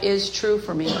 What is true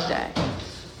for me today?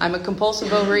 I'm a compulsive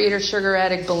overeater, sugar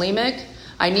addict, bulimic.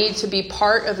 I need to be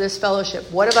part of this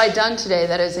fellowship. What have I done today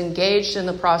that is engaged in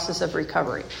the process of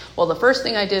recovery? Well, the first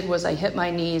thing I did was I hit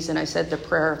my knees and I said the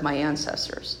prayer of my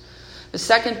ancestors. The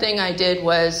second thing I did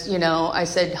was, I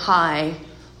said hi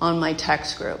on my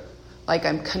text group. Like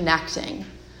I'm connecting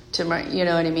to my, you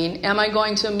know what I mean? Am I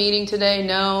going to a meeting today?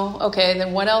 No. Okay,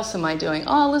 then what else am I doing?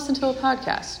 Oh, I'll listen to a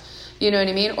podcast. You know what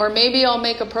I mean? Or maybe I'll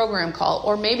make a program call.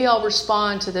 Or maybe I'll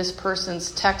respond to this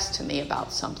person's text to me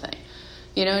about something.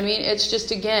 You know what I mean? It's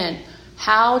just, again,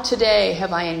 how today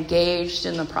have I engaged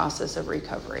in the process of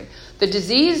recovery? The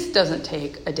disease doesn't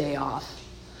take a day off.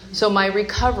 So my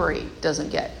recovery doesn't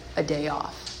get a day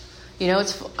off.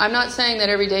 I'm not saying that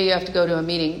every day you have to go to a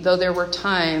meeting, though there were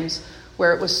times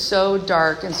where it was so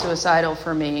dark and suicidal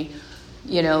for me,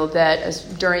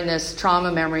 that during this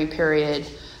trauma memory period,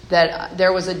 that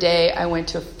there was a day I went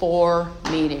to 4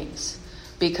 meetings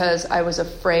because I was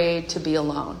afraid to be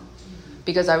alone,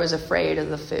 because I was afraid of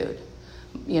the food.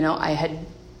 I had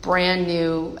brand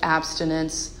new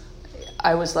abstinence.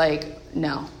 I was like,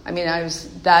 no.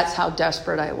 That's how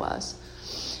desperate I was.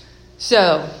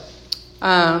 So,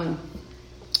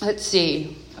 let's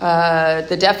see.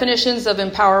 The definitions of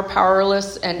empower,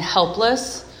 powerless, and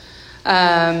helpless.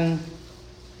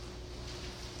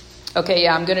 Okay,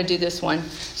 yeah, I'm going to do this one.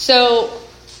 So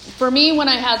for me, when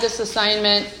I had this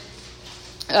assignment,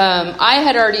 I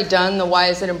had already done the Why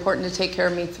Is It Important to Take Care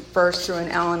of Me first through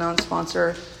an Al-Anon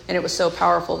sponsor, and it was so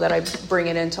powerful that I bring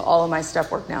it into all of my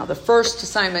step work now. The first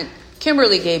assignment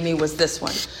Kimberly gave me was this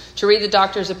one, to read the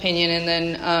doctor's opinion and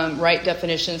then write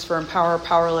definitions for empower,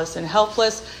 powerless, and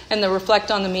helpless, and then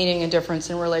reflect on the meaning and difference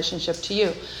in relationship to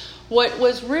you. What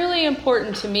was really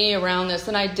important to me around this,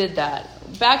 and I did that.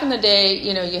 Back in the day,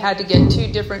 you had to get 2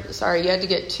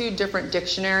 different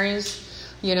dictionaries,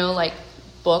 like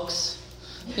books,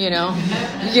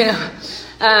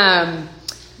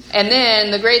 And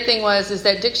then the great thing is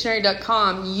that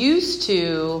dictionary.com used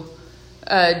to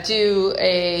do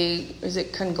is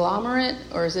it conglomerate,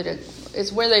 or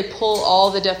it's where they pull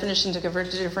all the definitions and convert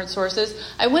to different sources.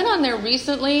 I went on there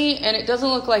recently, and it doesn't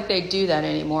look like they do that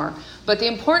anymore. But the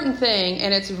important thing,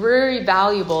 and it's very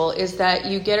valuable, is that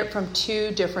you get it from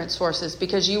 2 different sources,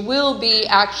 because you will be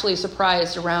actually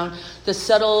surprised around the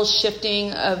subtle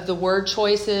shifting of the word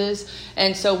choices.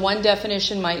 And so one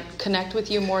definition might connect with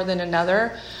you more than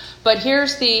another. But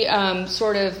here's the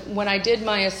when I did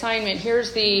my assignment,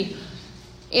 here's the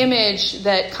image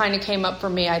that kind of came up for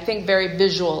me, I think very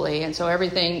visually. And so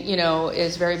everything,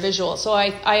 is very visual. So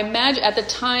I imagine at the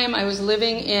time I was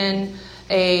living in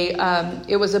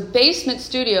it was a basement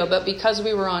studio, but because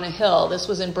we were on a hill, this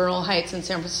was in Bernal Heights in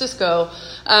San Francisco,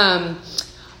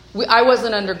 I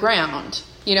wasn't underground.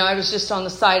 I was just on the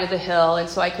side of the hill, and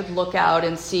so I could look out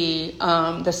and see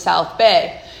the South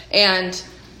Bay.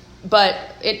 But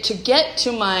to get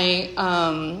to my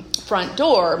front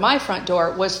door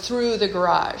was through the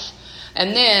garage.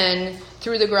 And then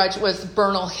through the garage was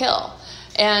Bernal Hill.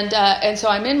 And so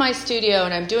I'm in my studio,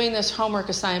 and I'm doing this homework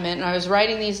assignment, and I was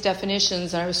writing these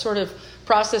definitions, and I was sort of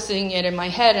processing it in my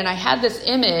head, and I had this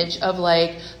image of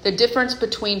like the difference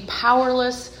between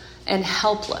powerless and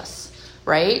helpless,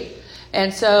 right?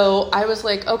 And so I was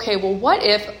like, okay, well, what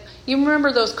if... You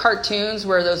remember those cartoons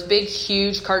where those big,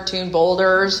 huge cartoon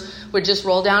boulders would just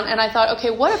roll down? And I thought,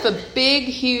 okay, what if a big,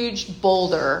 huge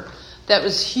boulder that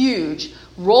was huge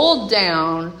rolled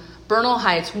down Bernal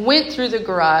Heights, went through the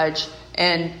garage,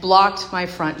 and blocked my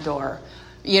front door?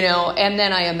 And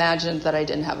then I imagined that I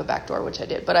didn't have a back door, which I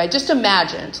did. But I just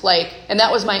imagined, and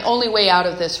that was my only way out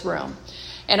of this room.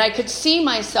 And I could see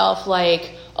myself,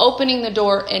 opening the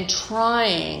door and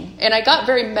trying, and I got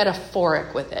very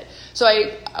metaphoric with it. So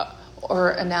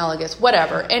or analogous,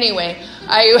 whatever. Anyway,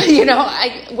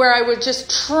 where I was just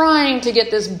trying to get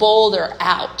this boulder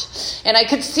out, and I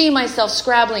could see myself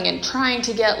scrabbling and trying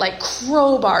to get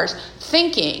crowbars,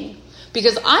 thinking,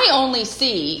 because I only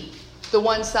see the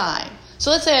one side. So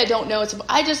let's say I don't know,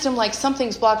 I just am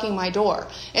something's blocking my door.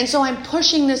 And so I'm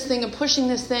pushing this thing,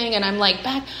 and I'm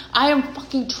back. I am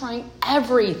fucking trying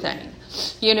everything.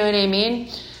 You know what I mean?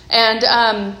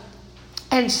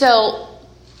 And so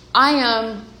I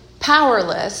am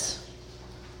powerless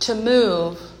to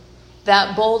move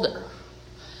that boulder.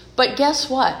 But guess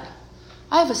what?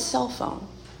 I have a cell phone.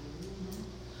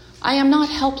 I am not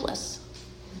helpless.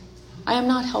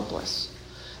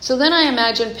 So then I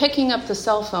imagine picking up the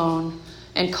cell phone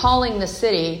and calling the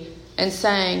city and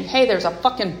saying, hey, there's a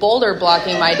fucking boulder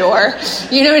blocking my door.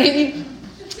 You know what I mean?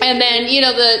 And then,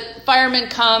 the firemen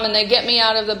come and they get me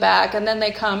out of the back, and then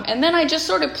they come. And then I just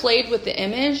sort of played with the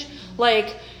image,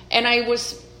 and I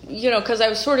was, because I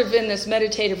was sort of in this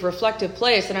meditative, reflective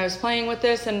place, and I was playing with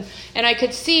this, and I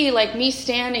could see, me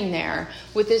standing there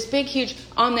with this big, huge,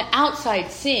 on the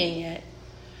outside, seeing it,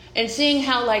 and seeing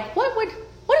how, what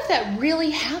if that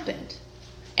really happened?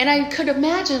 And I could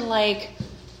imagine,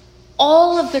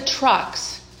 all of the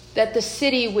trucks that the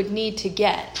city would need to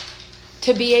get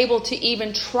to be able to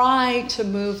even try to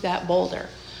move that boulder.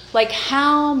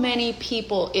 How many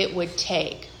people it would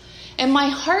take. And my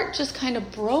heart just kind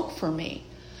of broke for me,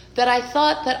 that I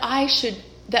thought that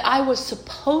I was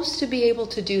supposed to be able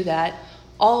to do that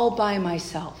all by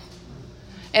myself.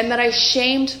 And that I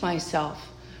shamed myself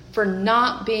for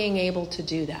not being able to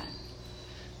do that.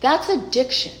 That's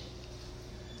addiction.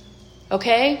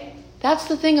 Okay? That's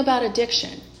the thing about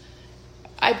addiction.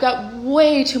 I've got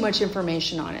way too much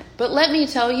information on it. But let me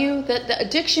tell you that the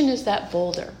addiction is that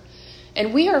boulder.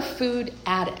 And we are food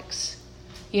addicts.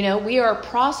 We are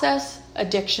process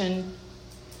addiction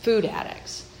food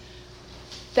addicts.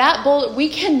 That boulder, we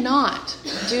cannot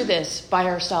do this by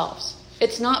ourselves.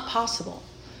 It's not possible.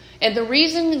 And the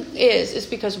reason is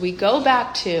because we go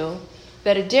back to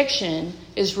that addiction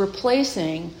is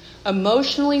replacing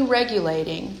emotionally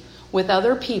regulating with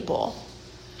other people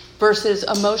versus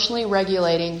emotionally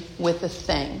regulating with a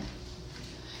thing.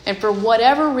 And for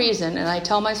whatever reason, and I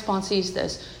tell my sponsees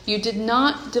this, you did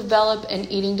not develop an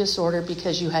eating disorder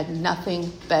because you had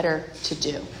nothing better to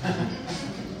do.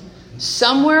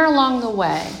 Somewhere along the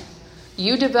way,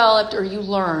 you developed or you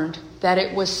learned that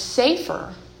it was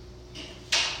safer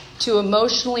to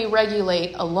emotionally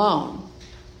regulate alone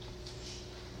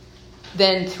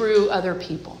than through other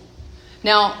people.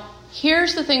 Now,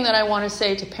 here's the thing that I want to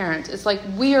say to parents. It's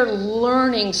we are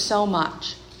learning so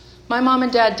much. My mom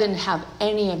and dad didn't have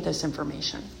any of this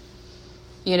information,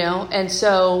 and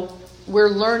so we're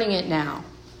learning it now,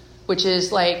 which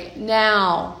is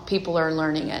now people are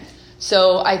learning it.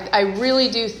 So I really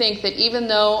do think that even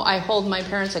though I hold my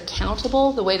parents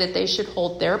accountable the way that they should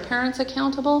hold their parents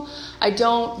accountable, I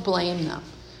don't blame them.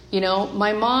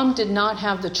 My mom did not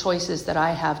have the choices that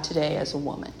I have today as a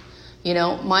woman.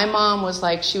 My mom was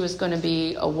like, she was going to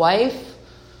be a wife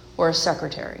or a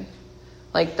secretary.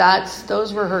 Like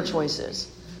those were her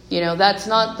choices. That's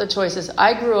not the choices.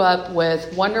 I grew up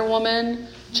with Wonder Woman,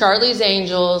 Charlie's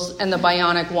Angels, and the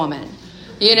Bionic Woman.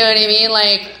 You know what I mean?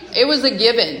 Like, it was a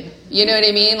given. You know what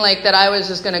I mean? Like, that I was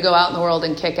just going to go out in the world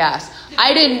and kick ass.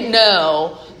 I didn't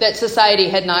know that society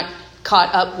had not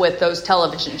caught up with those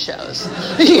television shows.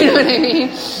 You know what I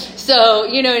mean? So,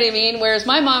 you know what I mean? Whereas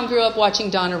my mom grew up watching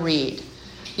Donna Reed,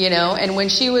 and when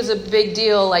she was a big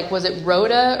deal, like, was it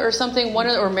Rhoda or something,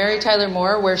 or Mary Tyler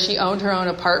Moore, where she owned her own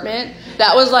apartment?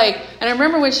 That was like, and I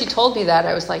remember when she told me that,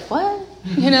 I was like, what?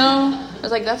 I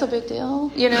was like, that's a big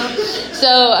deal,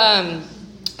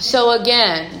 So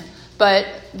again, but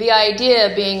the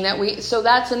idea being that so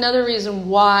that's another reason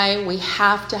why we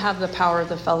have to have the power of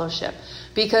the fellowship.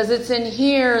 Because it's in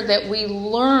here that we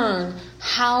learn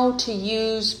how to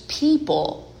use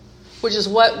people, which is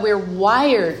what we're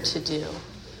wired to do,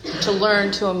 to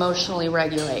learn to emotionally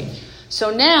regulate.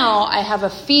 So now I have a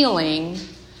feeling,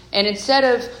 and instead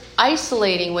of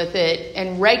isolating with it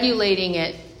and regulating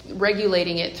it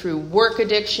through work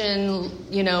addiction,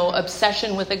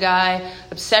 obsession with a guy,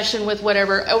 obsession with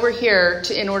whatever, over here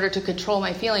in order to control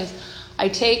my feelings, I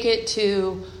take it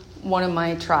to one of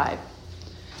my tribe.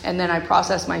 And then I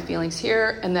process my feelings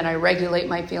here, and then I regulate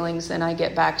my feelings, and I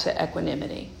get back to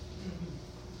equanimity.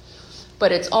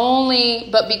 But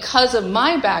because of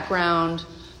my background,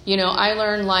 I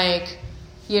learned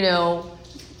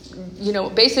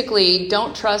basically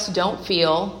don't trust, don't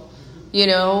feel. There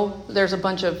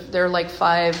are like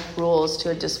 5 rules to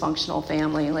a dysfunctional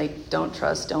family, like don't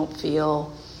trust, don't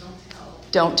feel,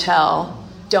 don't tell,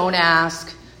 don't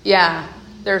ask. Yeah,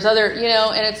 there's other,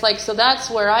 and it's like, so that's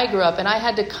where I grew up. And I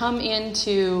had to come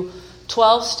into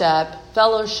 12-step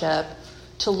fellowship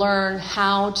to learn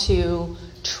how to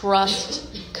trust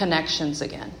connections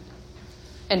again,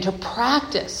 and to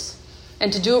practice,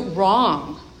 and to do it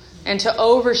wrong, and to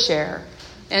overshare,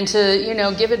 and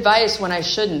to, give advice when I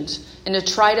shouldn't, and to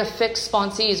try to fix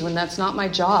sponsees when that's not my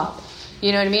job.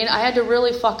 You know what I mean? I had to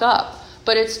really fuck up.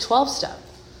 But it's 12-step.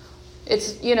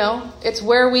 It's, it's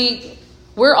where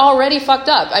we're already fucked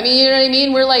up. I mean, you know what I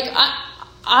mean? We're like,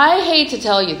 I hate to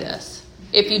tell you this,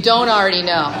 if you don't already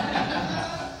know,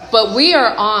 but we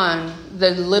are on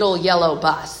the little yellow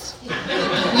bus. You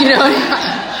know what I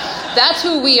mean? That's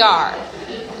who we are.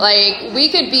 Like, we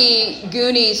could be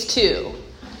Goonies too.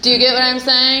 Do you get what I'm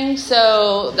saying?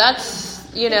 So that's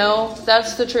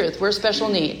the truth. We're special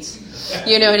needs.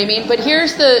 You know what I mean? But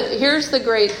here's the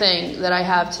great thing that I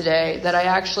have today that I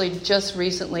actually just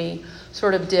recently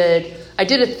sort of did. I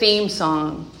did a theme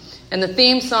song. And the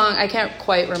theme song, I can't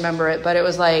quite remember it, but it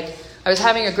was like, I was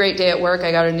having a great day at work.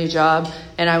 I got a new job,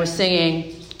 and I was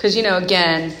singing, because,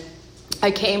 again,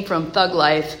 I came from thug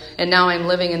life, and now I'm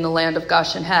living in the land of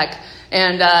gosh and heck.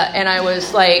 And I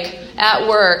was like at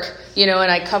work,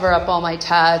 and I cover up all my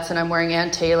tats, and I'm wearing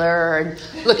Ann Taylor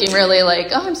and looking really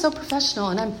like, oh, I'm so professional,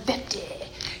 and I'm 50.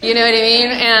 You know what I mean?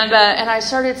 And I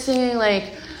started singing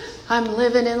like, I'm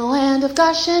living in the land of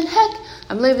gosh and heck.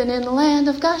 I'm living in the land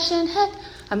of gosh and heck.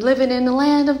 I'm living in the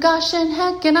land of gosh and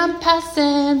heck, and I'm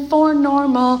passing for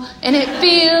normal, and it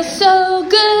feels so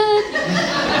good.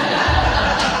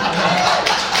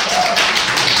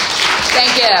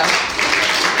 Thank you.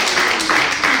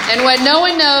 And what no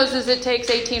one knows is it takes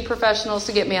 18 professionals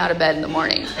to get me out of bed in the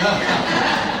morning.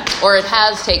 Or it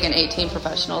has taken 18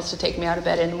 professionals to take me out of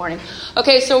bed in the morning.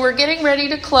 Okay, so we're getting ready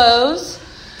to close.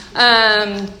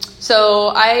 So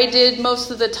I did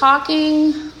most of the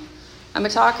talking. I'm a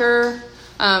talker.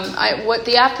 What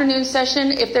the afternoon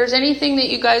session, if there's anything that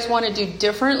you guys want to do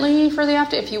differently for the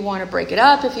afternoon, if you want to break it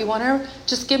up, if you want to,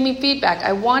 just give me feedback.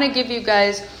 I want to give you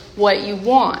guys what you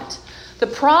want. The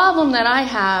problem that I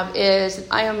have is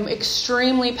I am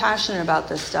extremely passionate about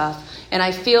this stuff, and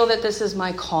I feel that this is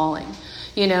my calling,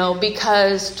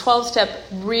 because 12-step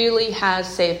really has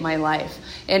saved my life.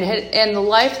 And the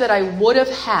life that I would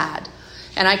have had,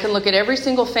 and I can look at every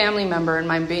single family member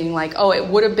and I'm being like, oh, it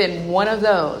would have been one of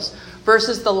those,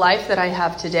 versus the life that I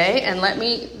have today. And let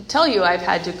me tell you, I've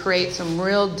had to create some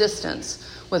real distance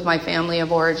with my family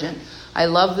of origin. I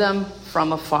love them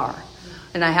from afar.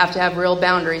 And I have to have real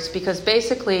boundaries, because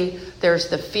basically there's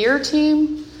the fear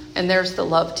team and there's the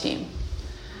love team.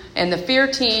 And the fear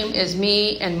team is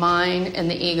me and mine and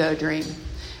the ego dream.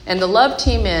 And the love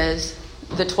team is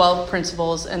the 12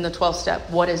 principles and the 12-step.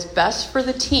 What is best for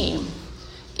the team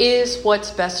is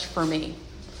what's best for me.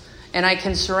 And I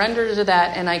can surrender to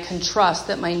that, and I can trust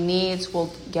that my needs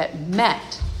will get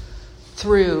met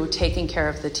through taking care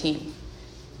of the team.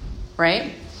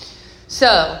 Right? So,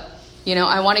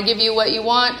 I want to give you what you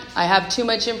want. I have too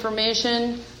much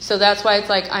information. So that's why it's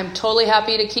like I'm totally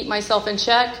happy to keep myself in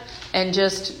check and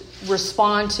just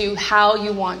respond to how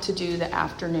you want to do the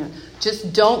afternoon.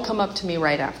 Just don't come up to me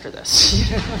right after this.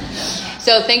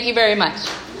 So thank you very much.